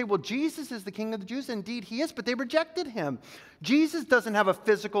 You could say, well, Jesus is the king of the Jews. Indeed, he is, but they rejected him. Jesus doesn't have a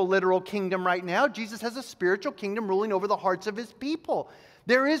physical, literal kingdom right now. Jesus has a spiritual kingdom ruling over the hearts of his people.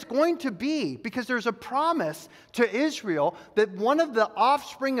 There is going to be, because there's a promise to Israel that one of the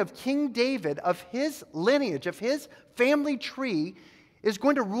offspring of King David, of his lineage, of his family tree, is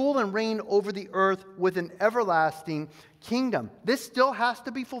going to rule and reign over the earth with an everlasting kingdom. This still has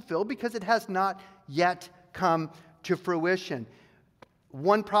to be fulfilled because it has not yet come to fruition.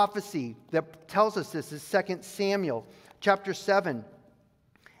 One prophecy that tells us this is 2 Samuel chapter 7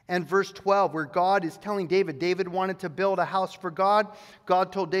 and verse 12, where God is telling David, David wanted to build a house for God.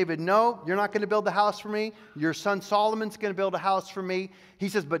 God told David, no, you're not going to build the house for me. Your son Solomon's going to build a house for me. He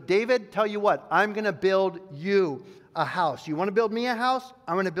says, but David, tell you what, I'm going to build you a house. You want to build me a house?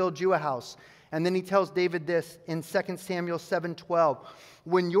 I'm going to build you a house. And then he tells David this in 2 Samuel 7:12.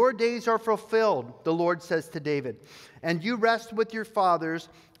 When your days are fulfilled, the Lord says to David, and you rest with your fathers,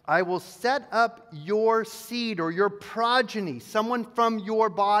 I will set up your seed or your progeny, someone from your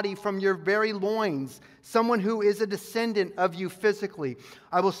body, from your very loins, someone who is a descendant of you physically.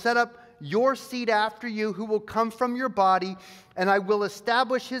 I will set up your seed after you who will come from your body, and I will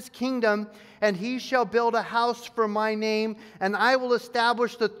establish his kingdom, and he shall build a house for my name, and I will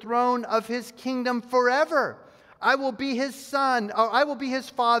establish the throne of his kingdom forever. I will be his son, or I will be his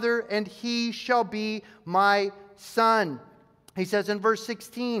father, and he shall be my son. He says in verse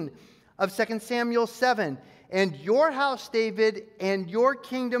 16 of 2 Samuel 7, and your house, David, and your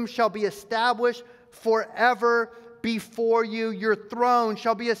kingdom shall be established forever before you. Your throne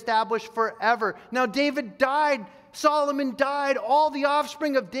shall be established forever. Now David died. Solomon died. All the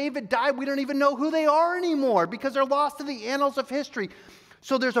offspring of David died. We don't even know who they are anymore because they're lost to the annals of history.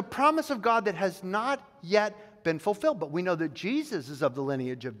 So there's a promise of God that has not yet been fulfilled. But we know that Jesus is of the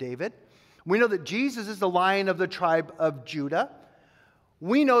lineage of David. We know that Jesus is the Lion of the tribe of Judah.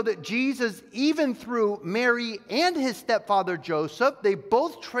 We know that Jesus, even through Mary and his stepfather Joseph, they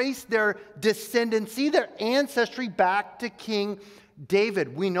both trace their descendancy, their ancestry back to King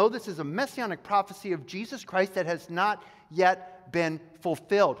David. We know this is a messianic prophecy of Jesus Christ that has not yet been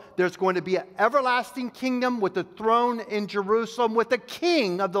fulfilled. There's going to be an everlasting kingdom with a throne in Jerusalem, with a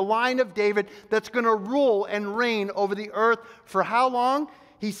king of the line of David that's going to rule and reign over the earth for how long?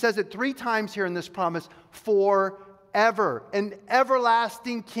 He says it 3 times here in this promise, forever. An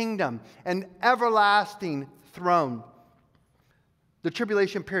everlasting kingdom, an everlasting throne. The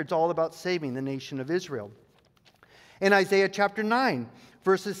tribulation period is all about saving the nation of Israel. In Isaiah chapter 9,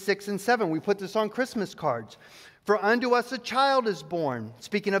 verses 6 and 7, we put this on Christmas cards. For unto us a child is born.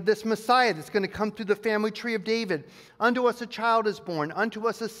 Speaking of this Messiah that's going to come through the family tree of David. Unto us a child is born. Unto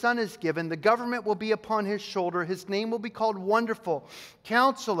us a son is given. The government will be upon his shoulder. His name will be called Wonderful,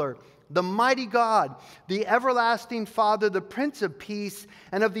 Counselor, the Mighty God, the Everlasting Father, the Prince of Peace,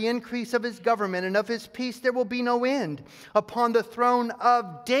 and of the increase of his government and of his peace there will be no end. Upon the throne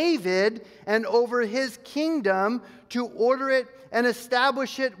of David and over his kingdom, to order it and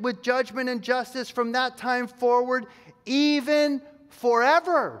establish it with judgment and justice from that time forward, even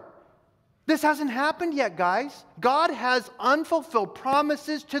forever. This hasn't happened yet, guys. God has unfulfilled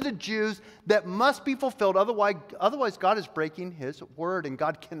promises to the Jews that must be fulfilled. Otherwise, God is breaking his word, and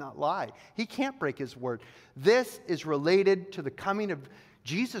God cannot lie. He can't break his word. This is related to the coming of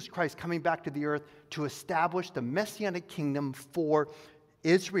Jesus Christ coming back to the earth to establish the messianic kingdom for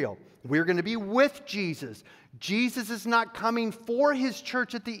Israel. We're going to be with Jesus. Jesus is not coming for his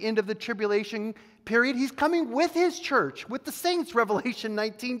church at the end of the tribulation period. He's coming with his church, with the saints, Revelation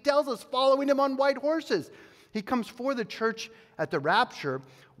 19 tells us, following him on white horses. He comes for the church at the rapture,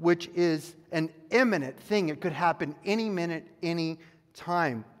 which is an imminent thing. It could happen any minute, any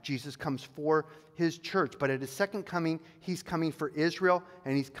time. Jesus comes for his church. But at his second coming, he's coming for Israel,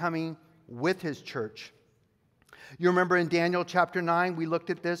 and he's coming with his church. You remember in Daniel chapter 9, we looked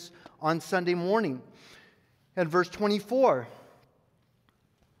at this on Sunday morning. At verse 24,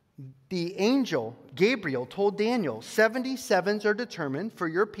 the angel Gabriel told Daniel, 77s are determined for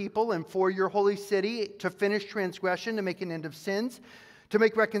your people and for your holy city to finish transgression, to make an end of sins, to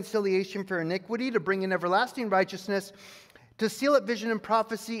make reconciliation for iniquity, to bring in everlasting righteousness, to seal up vision and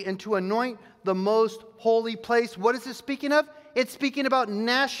prophecy, and to anoint the most holy place. What is it speaking of? It's speaking about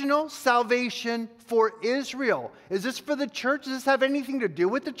national salvation for Israel. Is this for the church? Does this have anything to do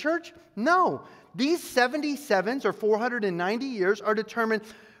with the church? No. These 77s, or 490 years, are determined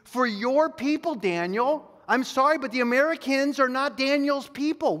for your people, Daniel. I'm sorry, but the Americans are not Daniel's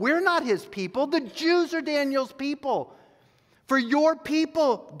people. We're not his people. The Jews are Daniel's people. For your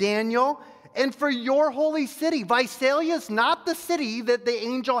people, Daniel, and for your holy city. Visalia is not the city that the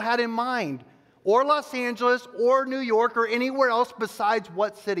angel had in mind, or Los Angeles, or New York, or anywhere else besides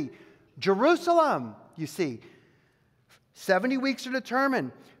what city? Jerusalem, you see. 70 weeks are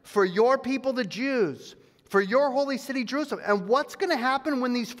determined for your people, the Jews, for your holy city, Jerusalem. And what's going to happen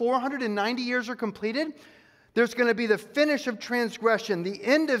when these 490 years are completed? There's going to be the finish of transgression, the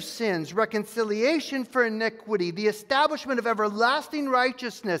end of sins, reconciliation for iniquity, the establishment of everlasting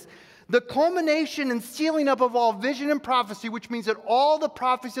righteousness, the culmination and sealing up of all vision and prophecy, which means that all the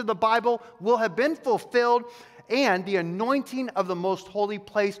prophecies of the Bible will have been fulfilled, and the anointing of the most holy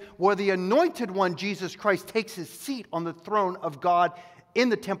place, where the anointed one, Jesus Christ, takes his seat on the throne of God in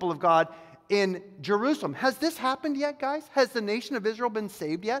the temple of God in Jerusalem. Has this happened yet, guys? Has the nation of Israel been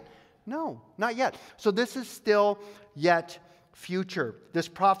saved yet? No, not yet. So this is still yet future. This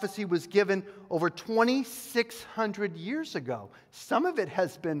prophecy was given over 2,600 years ago. Some of it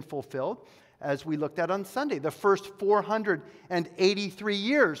has been fulfilled, as we looked at on Sunday. The first 483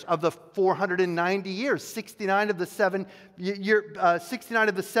 years of the 490 years, 69 of the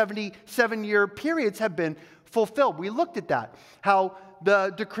 77-year periods have been fulfilled. We looked at that, how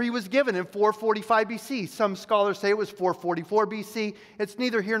the decree was given in 445 BC. Some scholars say it was 444 BC. It's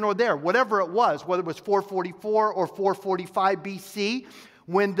neither here nor there. Whatever it was, whether it was 444 or 445 BC,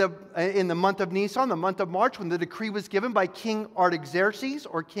 when in the month of Nisan, the month of March, when the decree was given by King Artaxerxes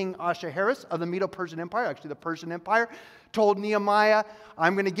or King Ahasuerus of the Medo-Persian Empire, actually the Persian Empire, told Nehemiah,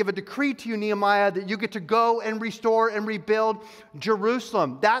 I'm going to give a decree to you, Nehemiah, that you get to go and restore and rebuild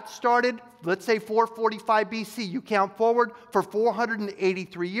Jerusalem. That started, let's say, 445 BC. You count forward for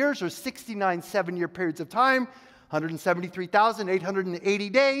 483 years, or 69 7-year periods of time, 173,880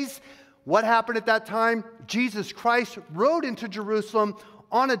 days. What happened at that time? Jesus Christ rode into Jerusalem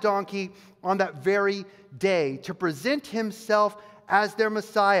on a donkey on that very day to present himself as their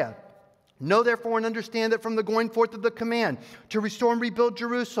Messiah. Know therefore and understand that from the going forth of the command to restore and rebuild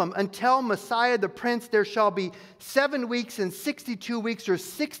Jerusalem until Messiah the Prince, there shall be 7 weeks and 62 weeks, or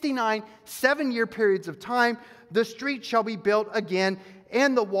 69 7-year periods of time. The street shall be built again,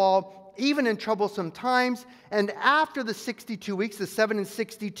 and the wall, even in troublesome times. And after the 62 weeks, the 7 and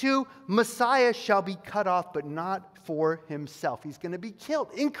 62, Messiah shall be cut off, but not for himself. He's going to be killed.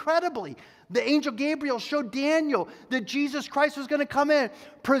 Incredibly, the angel Gabriel showed Daniel that Jesus Christ was going to come in,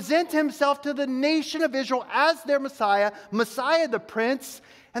 present himself to the nation of Israel as their Messiah, Messiah the Prince,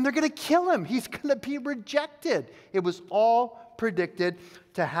 and they're going to kill him. He's going to be rejected. It was all predicted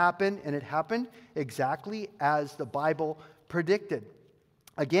to happen, and it happened exactly as the Bible predicted.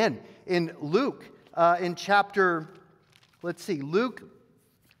 Again, in Luke, in chapter, Luke,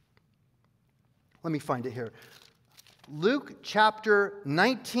 let me find it here. Luke chapter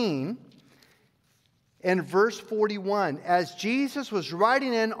 19 and verse 41, as Jesus was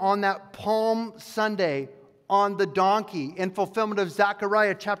riding in on that Palm Sunday on the donkey, in fulfillment of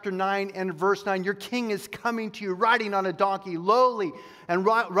Zechariah chapter 9 and verse 9, your king is coming to you riding on a donkey, lowly, and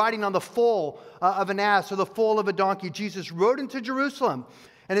riding on the foal of an ass, or the foal of a donkey. Jesus rode into Jerusalem,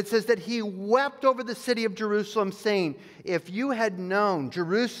 and it says that he wept over the city of Jerusalem, saying, if you had known,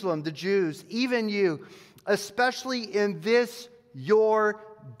 Jerusalem, the Jews, even you, especially in this your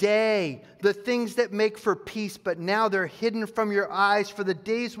day, the things that make for peace, but now they're hidden from your eyes. For the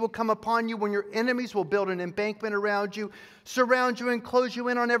days will come upon you when your enemies will build an embankment around you, surround you and close you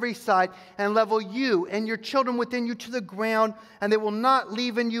in on every side, and level you and your children within you to the ground, and they will not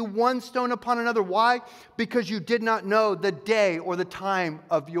leave in you one stone upon another. Why? Because you did not know the day or the time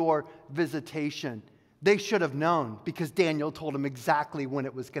of your visitation. They should have known, because Daniel told them exactly when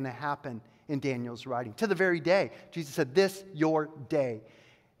it was going to happen in Daniel's writing. To the very day. Jesus said, this your day.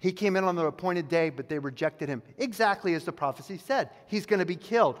 He came in on the appointed day, but they rejected him. Exactly as the prophecy said. He's going to be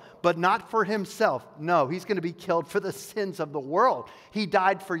killed, but not for himself. No, he's going to be killed for the sins of the world. He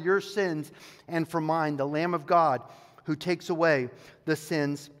died for your sins and for mine, the Lamb of God who takes away the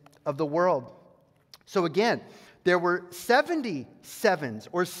sins of the world. So again, there were 77s,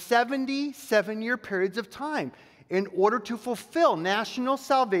 or 77-year periods of time in order to fulfill national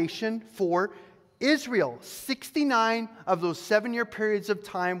salvation for Israel. 69 of those 7-year periods of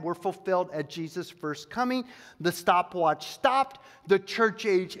time were fulfilled at Jesus' first coming. The stopwatch stopped. The church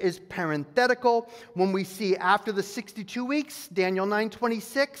age is parenthetical. When we see after the 62 weeks, Daniel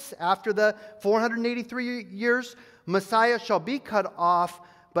 9:26, after the 483 years, Messiah shall be cut off,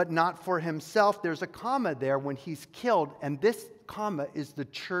 but not for himself. There's a comma there when he's killed, and this comma is the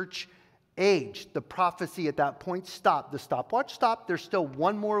church age. The prophecy at that point stopped. The stopwatch stopped. There's still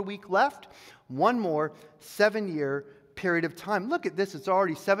one more week left, one more 7-year period of time. Look at this. It's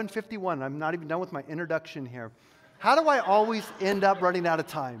already 7:51. I'm not even done with my introduction here. How do I always end up running out of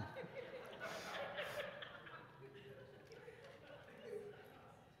time?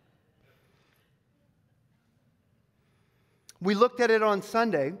 We looked at it on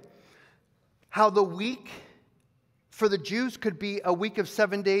Sunday, how the week for the Jews could be a week of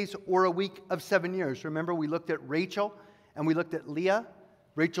 7 days or a week of 7 years. Remember, we looked at Rachel and we looked at Leah,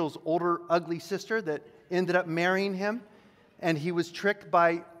 Rachel's older, ugly sister that ended up marrying him. And he was tricked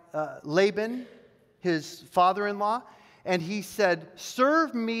by Laban, his father-in-law. And he said,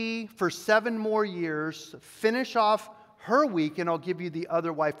 serve me for 7 more years, finish off her week, and I'll give you the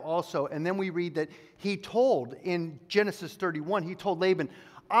other wife also. And then we read that he told, in Genesis 31, he told Laban,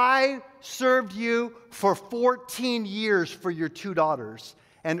 I served you for 14 years for your 2 daughters.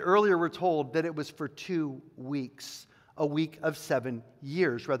 And earlier we're told that it was for 2 weeks, a week of 7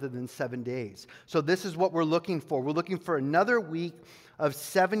 years rather than 7 days. So this is what we're looking for. We're looking for another week of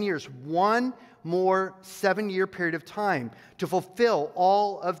 7 years, one more 7-year period of time to fulfill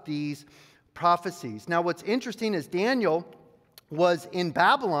all of these prophecies. Now what's interesting is Daniel was in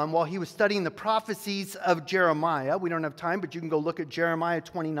Babylon while he was studying the prophecies of Jeremiah. We don't have time, but you can go look at Jeremiah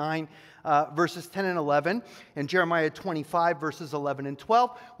 29, verses 10 and 11, and Jeremiah 25, verses 11 and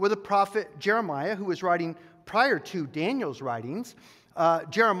 12, where the prophet Jeremiah, who was writing prior to Daniel's writings,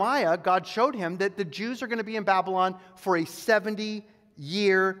 Jeremiah, God showed him that the Jews are going to be in Babylon for a 70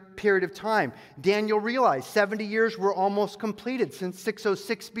 70-year period of time. Daniel realized 70 years were almost completed since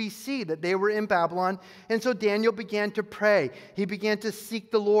 606 BC that they were in Babylon. And so Daniel began to pray. He began to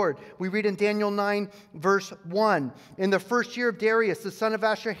seek the Lord. We read in Daniel 9, verse 1, "In the first year of Darius, the son of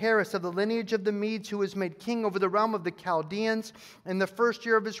Ahasuerus, of the lineage of the Medes, who was made king over the realm of the Chaldeans, in the first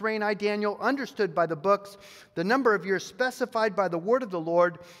year of his reign, I, Daniel, understood by the books the number of years specified by the word of the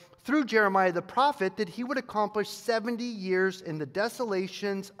Lord through Jeremiah the prophet, that he would accomplish 70 years in the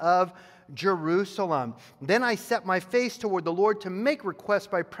desolations of Jerusalem. Then I set my face toward the Lord to make requests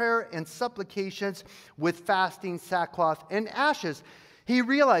by prayer and supplications with fasting, sackcloth, and ashes." He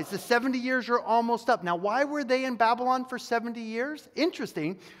realized the 70 years are almost up. Now, why were they in Babylon for 70 years?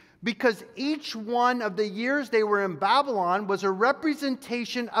 Interesting, because each one of the years they were in Babylon was a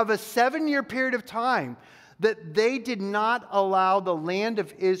representation of a 7-year period of time that they did not allow the land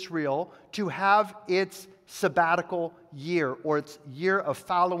of Israel to have its sabbatical year, or its year of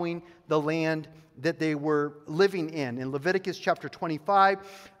following the land that they were living in. In Leviticus chapter 25,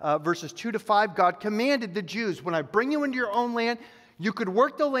 verses 2 to 5, God commanded the Jews, "When I bring you into your own land, you could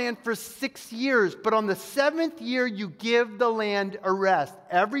work the land for 6 years, but on the 7th year, you give the land a rest."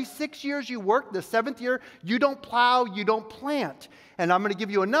 Every 6 years you work, the 7th year, you don't plow, you don't plant. And I'm going to give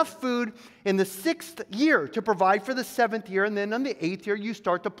you enough food in the 6th year to provide for the 7th year, and then on the 8th year, you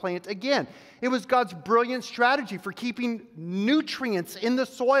start to plant again. It was God's brilliant strategy for keeping nutrients in the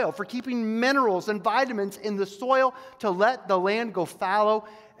soil, for keeping minerals and vitamins in the soil, to let the land go fallow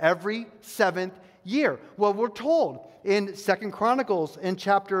every 7th year. Well, we're told in 2 Chronicles in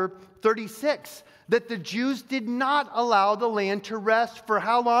chapter 36 that the Jews did not allow the land to rest for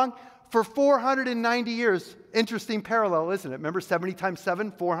how long? For 490 years. Interesting parallel, isn't it? Remember 70 times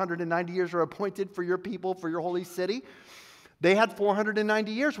 7, 490 years are appointed for your people, for your holy city. They had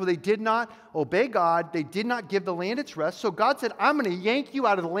 490 years where they did not obey God. They did not give the land its rest. So God said, "I'm going to yank you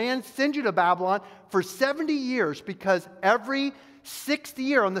out of the land, send you to Babylon for 70 years, because every 6th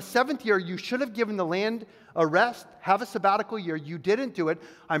year, on the 7th year, you should have given the land a rest, have a sabbatical year. You didn't do it.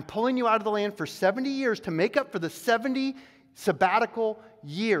 I'm pulling you out of the land for 70 years to make up for the 70 sabbatical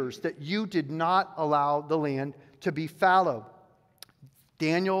years that you did not allow the land to be fallow."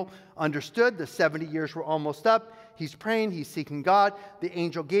 Daniel understood the 70 years were almost up. He's praying, he's seeking God. The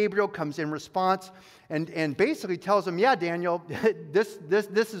angel Gabriel comes in response and basically tells him, "Yeah, Daniel, this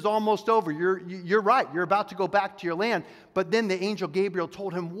is almost over. You're right. You're about to go back to your land." But then the angel Gabriel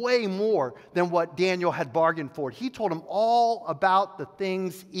told him way more than what Daniel had bargained for. He told him all about the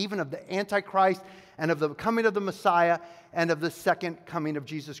things, even of the Antichrist and of the coming of the Messiah and of the second coming of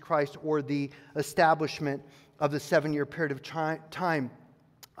Jesus Christ, or the establishment of the 7-year period of time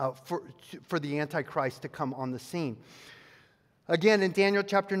for the Antichrist to come on the scene. Again, in Daniel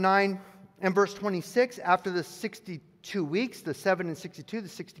chapter 9 and verse 26, after the 62 weeks, the 7 and 62, the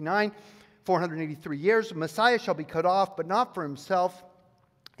 69, 483 years, Messiah shall be cut off, but not for himself.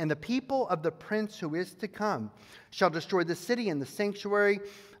 And the people of the prince who is to come shall destroy the city and the sanctuary.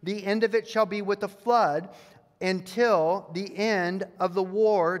 The end of it shall be with a flood, until the end of the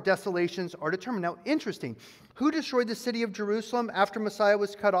war desolations are determined. Now, interesting. Who destroyed the city of Jerusalem after Messiah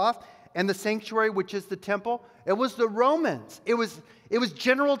was cut off, and the sanctuary, which is the temple? It was the Romans. It was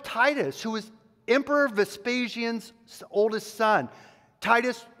General Titus, who was Emperor Vespasian's oldest son.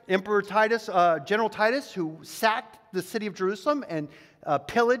 Emperor Titus, General Titus, who sacked the city of Jerusalem and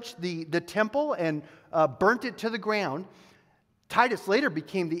pillaged the temple and burnt it to the ground. Titus later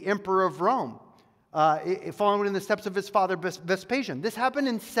became the emperor of Rome, following in the steps of his father Vespasian. This happened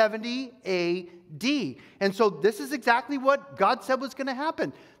in 70 A.D. And so this is exactly what God said was going to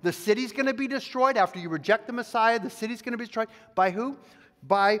happen. The city's going to be destroyed after you reject the Messiah. The city's going to be destroyed. By who?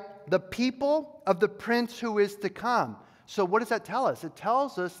 By the people of the prince who is to come. So what does that tell us? It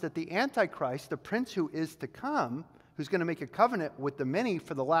tells us that the Antichrist, the prince who is to come, who's going to make a covenant with the many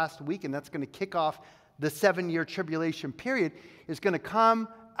for the last week, and that's going to kick off the 7-year tribulation period, is going to come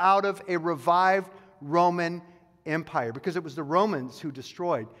out of a revived Roman Empire, because it was the Romans who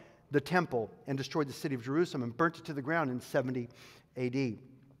destroyed the temple and destroyed the city of Jerusalem and burnt it to the ground in 70 AD.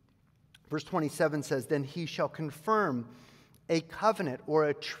 Verse 27 says, "Then he shall confirm a covenant," or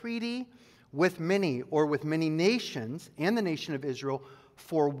a treaty, "with many," or with many nations and the nation of Israel,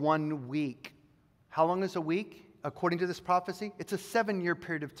 for 1 week. How long is a week? According to this prophecy, it's a 7-year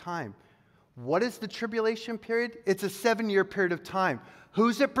period of time. What is the tribulation period? It's a 7-year period of time.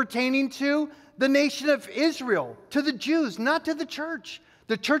 Who's it pertaining to? The nation of Israel, to the Jews, not to the church.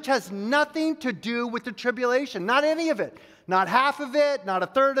 The church has nothing to do with the tribulation, not any of it. Not half of it, not a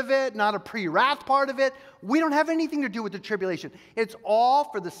third of it, not a pre-wrath part of it. We don't have anything to do with the tribulation. It's all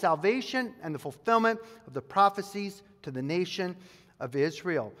for the salvation and the fulfillment of the prophecies to the nation of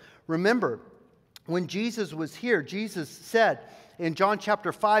Israel. Remember, when Jesus was here, Jesus said in John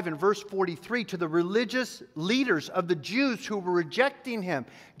chapter 5 and verse 43 to the religious leaders of the Jews who were rejecting him,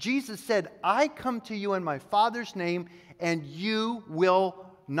 Jesus said, I come to you in my Father's name, and you will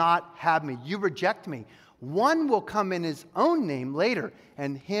not have me. You reject me. One will come in his own name later,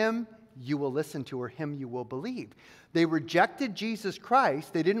 and him you will listen to, or him you will believe. They rejected Jesus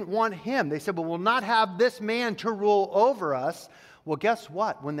Christ. They didn't want him. They said, well, we'll not have this man to rule over us. Well, guess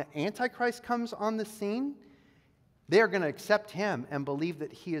what? When the Antichrist comes on the scene, they are going to accept him and believe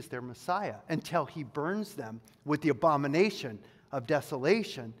that he is their Messiah until he burns them with the abomination of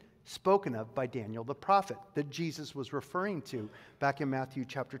desolation spoken of by Daniel the prophet that Jesus was referring to back in Matthew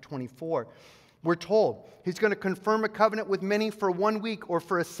chapter 24. We're told he's going to confirm a covenant with many for 1 week or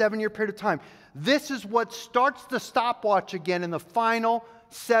for a 7-year period of time. This is what starts the stopwatch again in the final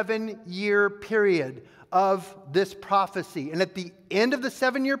 7-year period of this prophecy. And at the end of the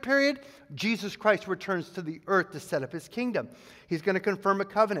 7-year period, Jesus Christ returns to the earth to set up his kingdom. He's going to confirm a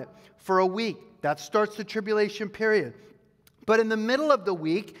covenant for a week. That starts the tribulation period. But in the middle of the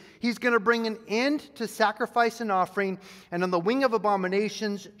week, he's going to bring an end to sacrifice and offering, and on the wing of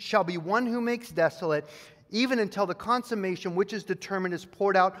abominations shall be one who makes desolate, even until the consummation which is determined is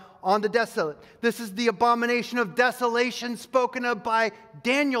poured out on the desolate. This is the abomination of desolation spoken of by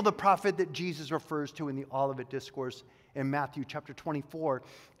Daniel the prophet that Jesus refers to in the Olivet Discourse in Matthew chapter 24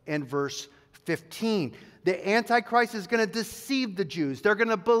 and verse 15. The Antichrist is going to deceive the Jews. They're going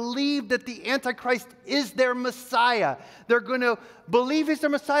to believe that the Antichrist is their Messiah. They're going to believe he's their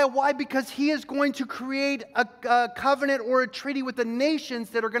Messiah. Why? Because he is going to create a covenant or a treaty with the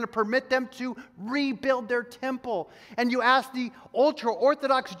nations that are going to permit them to rebuild their temple. And you ask the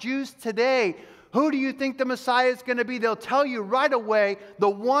ultra-Orthodox Jews today, who do you think the Messiah is going to be? They'll tell you right away, the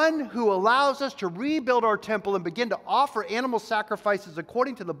one who allows us to rebuild our temple and begin to offer animal sacrifices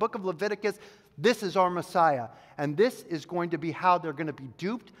according to the book of Leviticus. This is our Messiah. And this is going to be how they're going to be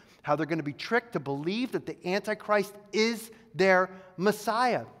duped, how they're going to be tricked to believe that the Antichrist is their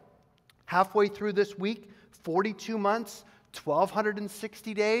Messiah. Halfway through this week, 42 months,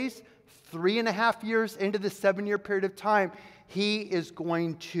 1,260 days, 3.5 years into the 7-year period of time, he is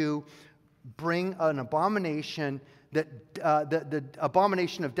going to bring an abomination, the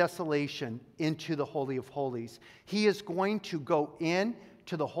abomination of desolation into the Holy of Holies. He is going to go in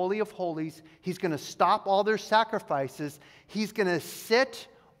to the Holy of Holies. He's going to stop all their sacrifices. He's going to sit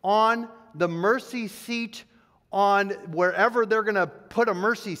on the mercy seat on wherever they're going to put a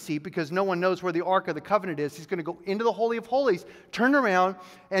mercy seat, because no one knows where the Ark of the Covenant is. He's going to go into the Holy of Holies, turn around,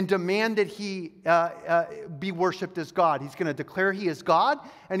 and demand that he be worshipped as God. He's going to declare he is God,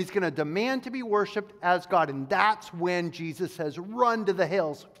 and he's going to demand to be worshipped as God. And that's when Jesus says, run to the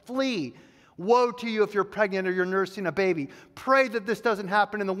hills, flee. Woe to you if you're pregnant or you're nursing a baby. Pray that this doesn't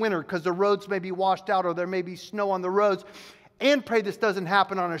happen in the winter, because the roads may be washed out or there may be snow on the roads. And pray this doesn't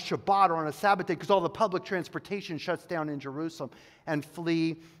happen on a Shabbat or on a Sabbath day, because all the public transportation shuts down in Jerusalem. And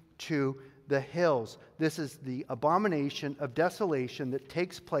flee to the hills. This is the abomination of desolation that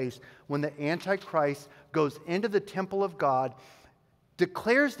takes place when the Antichrist goes into the temple of God,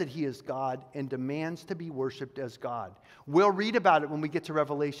 declares that he is God, and demands to be worshipped as God. We'll read about it when we get to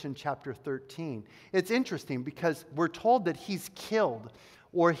Revelation chapter 13. It's interesting because we're told that he's killed,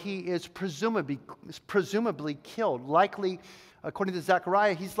 or he is presumably killed. Likely, according to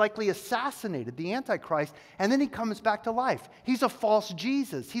Zechariah, he's likely assassinated, the Antichrist, and then he comes back to life. He's a false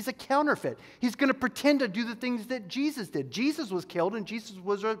Jesus. He's a counterfeit. He's going to pretend to do the things that Jesus did. Jesus was killed and Jesus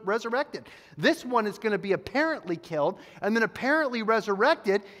was resurrected. This one is going to be apparently killed and then apparently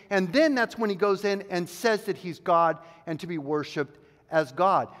resurrected, and then that's when he goes in and says that he's God and to be worshipped as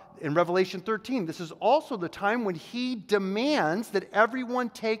God. In Revelation 13, this is also the time when he demands that everyone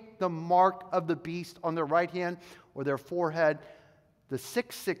take the mark of the beast on their right hand or their forehead, the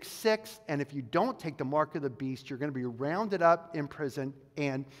 666, and if you don't take the mark of the beast, you're going to be rounded up, imprisoned,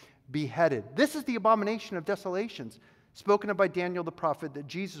 and beheaded. This is the abomination of desolations, spoken of by Daniel the prophet that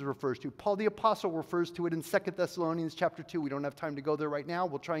Jesus refers to. Paul the apostle refers to it in 2 Thessalonians chapter 2. We don't have time to go there right now.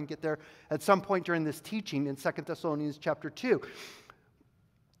 We'll try and get there at some point during this teaching in 2 Thessalonians chapter 2.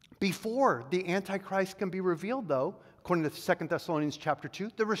 Before the Antichrist can be revealed, though, according to 2 Thessalonians chapter 2,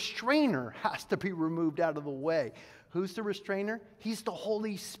 the restrainer has to be removed out of the way. Who's the restrainer? He's the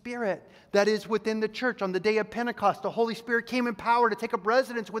Holy Spirit that is within the church. On the day of Pentecost, the Holy Spirit came in power to take up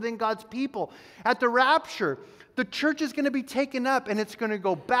residence within God's people. At the rapture, the church is going to be taken up, and it's going to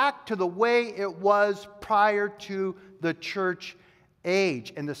go back to the way it was prior to the church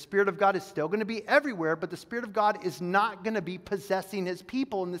age. And the Spirit of God is still going to be everywhere, but the Spirit of God is not going to be possessing his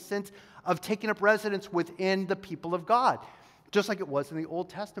people in the sense of taking up residence within the people of God. Just like it was in the Old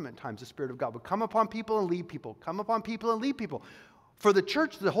Testament times, the Spirit of God would come upon people and lead people, come upon people and lead people. For the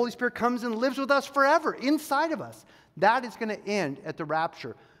church, the Holy Spirit comes and lives with us forever, inside of us. That is going to end at the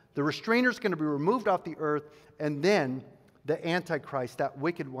rapture. The restrainer is going to be removed off the earth, and then the Antichrist, that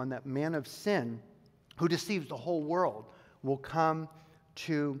wicked one, that man of sin, who deceives the whole world, will come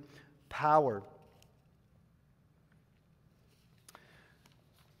to power.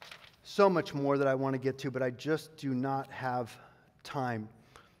 So much more that I want to get to, but I just do not have time.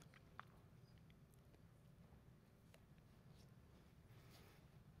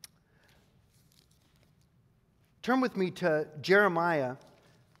 Turn with me to Jeremiah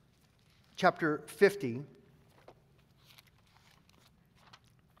chapter 50.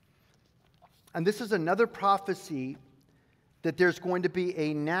 And this is another prophecy that there's going to be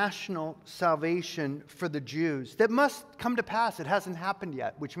a national salvation for the Jews that must come to pass. It hasn't happened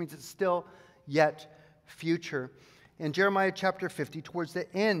yet, which means it's still yet future. In Jeremiah chapter 50, towards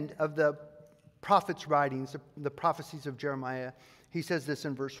the end of the prophet's writings, the prophecies of Jeremiah, he says this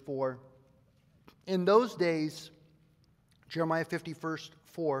in verse 4. In those days, Jeremiah 50, verse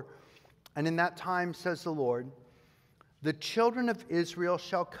 4, and in that time, says the Lord, the children of Israel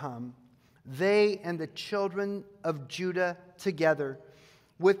shall come, they and the children of Judah together.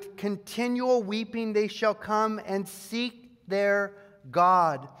 With continual weeping they shall come and seek their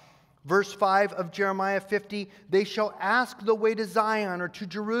God. Verse 5 of Jeremiah 50, they shall ask the way to Zion or to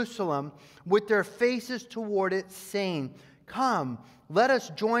Jerusalem with their faces toward it, saying, come, let us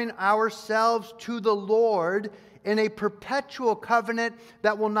join ourselves to the Lord in a perpetual covenant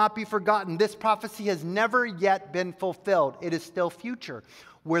that will not be forgotten. This prophecy has never yet been fulfilled. It is still future,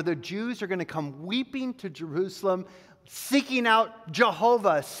 where the Jews are going to come weeping to Jerusalem, seeking out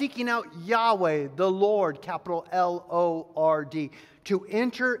Jehovah, seeking out Yahweh, the Lord, capital L-O-R-D, to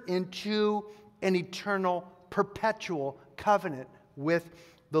enter into an eternal, perpetual covenant with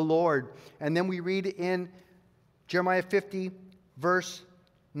the Lord. And then we read in Jeremiah 50, verse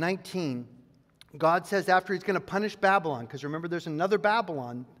 19, God says after he's going to punish Babylon, because remember there's another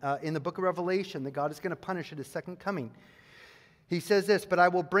Babylon in the book of Revelation that God is going to punish at his second coming. He says this, but I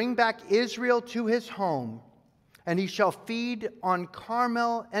will bring back Israel to his home, and he shall feed on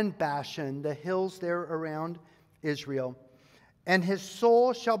Carmel and Bashan, the hills there around Israel. And his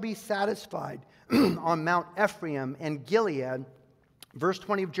soul shall be satisfied on Mount Ephraim and Gilead. Verse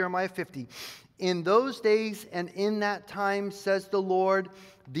 20 of Jeremiah 50. In those days and in that time, says the Lord,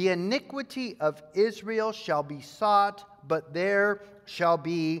 the iniquity of Israel shall be sought, but there shall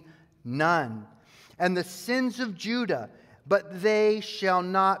be none. And the sins of Judah, but they shall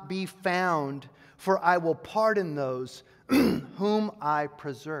not be found, for I will pardon those whom I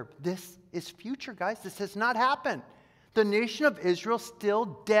preserve. This is future, guys. This has not happened. The nation of Israel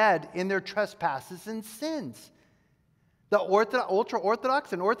still dead in their trespasses and sins. The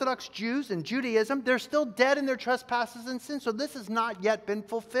ultra-Orthodox and Orthodox Jews in Judaism, they're still dead in their trespasses and sins. So this has not yet been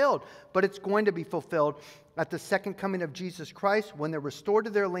fulfilled, but it's going to be fulfilled at the second coming of Jesus Christ when they're restored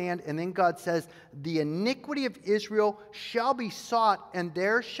to their land. And then God says, the iniquity of Israel shall be sought, and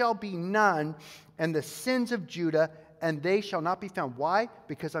there shall be none, and the sins of Judah, and they shall not be found. Why?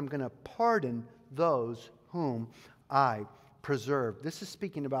 Because I'm going to pardon those whom I preserve. This is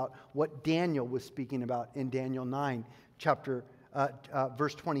speaking about what Daniel was speaking about in Daniel 9,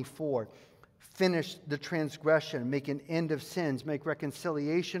 verse 24. Finish the transgression, make an end of sins, make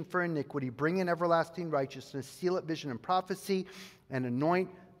reconciliation for iniquity, bring in everlasting righteousness, seal up vision and prophecy, and anoint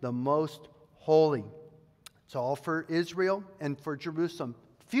the most holy. It's all for Israel and for Jerusalem.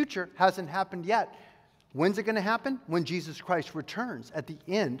 Future hasn't happened yet. When's it going to happen? When Jesus Christ returns at the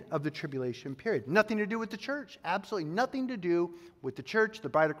end of the tribulation period. Nothing to do with the church. Absolutely nothing to do with the church, the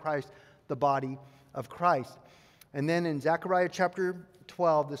bride of Christ, the body of Christ. And then in Zechariah chapter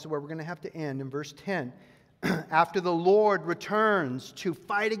 12, this is where we're going to have to end, in verse 10. After the Lord returns to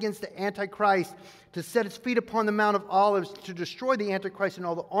fight against the Antichrist, to set his feet upon the Mount of Olives, to destroy the Antichrist and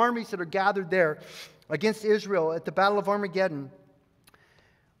all the armies that are gathered there against Israel at the Battle of Armageddon,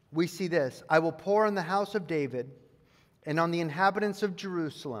 we see this. I will pour on the house of David and on the inhabitants of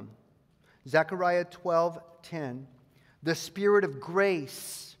Jerusalem, Zechariah 12:10, the spirit of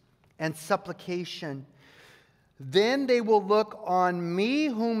grace and supplication. Then they will look on me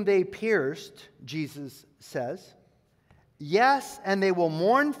whom they pierced, Jesus says. Yes, and they will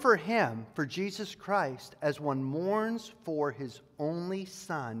mourn for him, for Jesus Christ, as one mourns for his only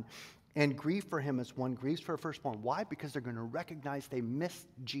son, and grieve for him as one grieves for a firstborn. Why? Because they're going to recognize they missed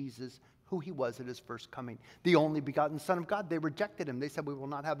Jesus, who he was at his first coming. The only begotten Son of God. They rejected him. They said, we will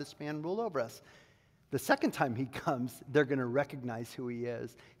not have this man rule over us. The second time he comes, they're going to recognize who he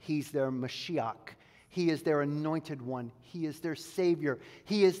is. He's their Mashiach. He is their anointed one. He is their Savior.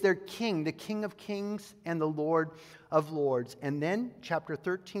 He is their King, the King of kings and the Lord of lords. And then chapter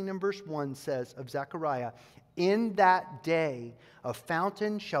 13 and verse 1 says of Zechariah, in that day a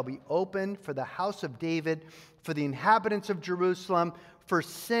fountain shall be opened for the house of David, for the inhabitants of Jerusalem, for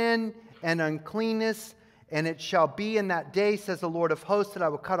sin and uncleanness. And it shall be in that day, says the Lord of hosts, that I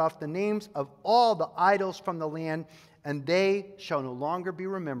will cut off the names of all the idols from the land, and they shall no longer be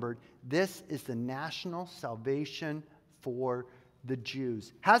remembered. This is the national salvation for the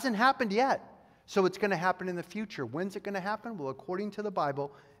Jews. Hasn't happened yet, so it's going to happen in the future. When's it going to happen? Well, according to the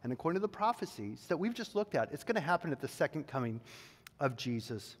Bible and according to the prophecies that we've just looked at, it's going to happen at the second coming of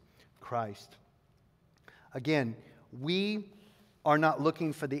Jesus Christ. Again, we are not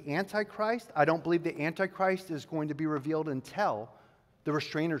looking for the Antichrist. I don't believe the Antichrist is going to be revealed until the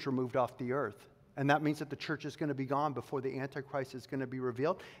restrainers are moved off the earth. And that means that the church is going to be gone before the Antichrist is going to be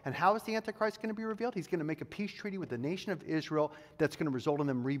revealed. And how is the Antichrist going to be revealed? He's going to make a peace treaty with the nation of Israel that's going to result in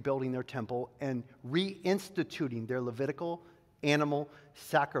them rebuilding their temple and reinstituting their Levitical animal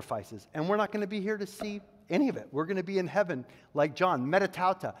sacrifices. And we're not going to be here to see any of it. We're going to be in heaven like John,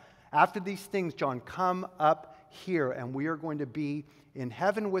 metatauta. After these things, John, come up here, and we are going to be in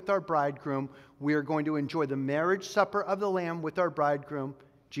heaven with our bridegroom. We are going to enjoy the marriage supper of the Lamb with our bridegroom,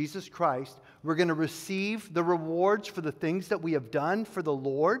 Jesus Christ. We're going to receive the rewards for the things that we have done for the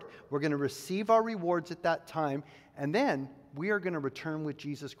Lord. We're going to receive our rewards at that time. And then we are going to return with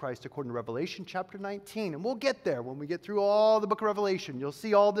Jesus Christ according to Revelation chapter 19. And we'll get there when we get through all the book of Revelation. You'll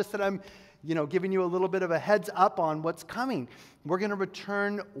see all this that I'm, giving you a little bit of a heads up on what's coming. We're going to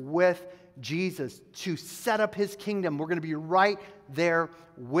return with Jesus to set up his kingdom. We're going to be right there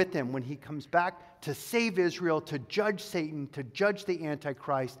with him when he comes back to save Israel, to judge Satan, to judge the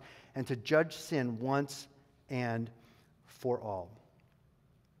Antichrist, and to judge sin once and for all.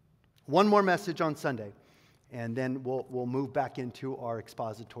 One more message on Sunday, and then we'll move back into our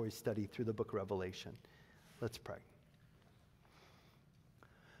expository study through the book of Revelation. Let's pray.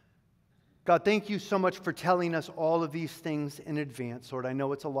 God, thank you so much for telling us all of these things in advance, Lord. I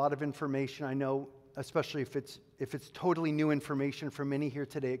know it's a lot of information. I know, especially if it's totally new information for many here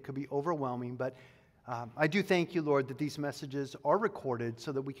today, it could be overwhelming. But I do thank you, Lord, that these messages are recorded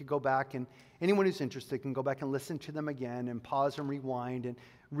so that we could go back, and anyone who's interested can go back and listen to them again and pause and rewind and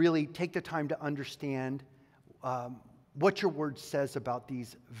really take the time to understand what your word says about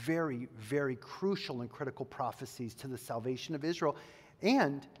these very, very crucial and critical prophecies to the salvation of Israel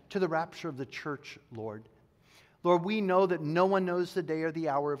and to the rapture of the church, Lord. Lord, we know that no one knows the day or the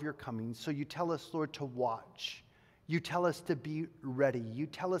hour of your coming, so you tell us, Lord, to watch. You tell us to be ready. You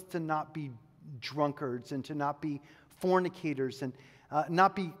tell us to not be drunkards and to not be fornicators and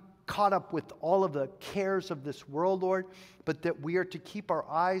not be caught up with all of the cares of this world, Lord, but that we are to keep our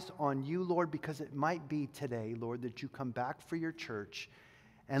eyes on you, Lord, because it might be today, Lord, that you come back for your church.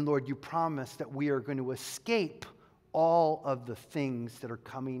 And Lord, you promise that we are going to escape all of the things that are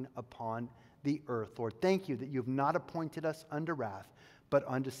coming upon the earth. Lord, thank you that you have not appointed us unto wrath, but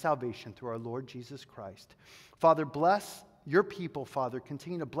unto salvation through our Lord Jesus Christ. Father, bless your people, Father.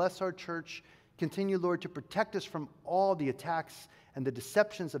 Continue to bless our church. Continue, Lord, to protect us from all the attacks and the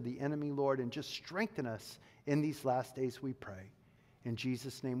deceptions of the enemy, Lord, and just strengthen us in these last days, we pray. In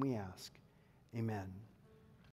Jesus' name we ask. Amen.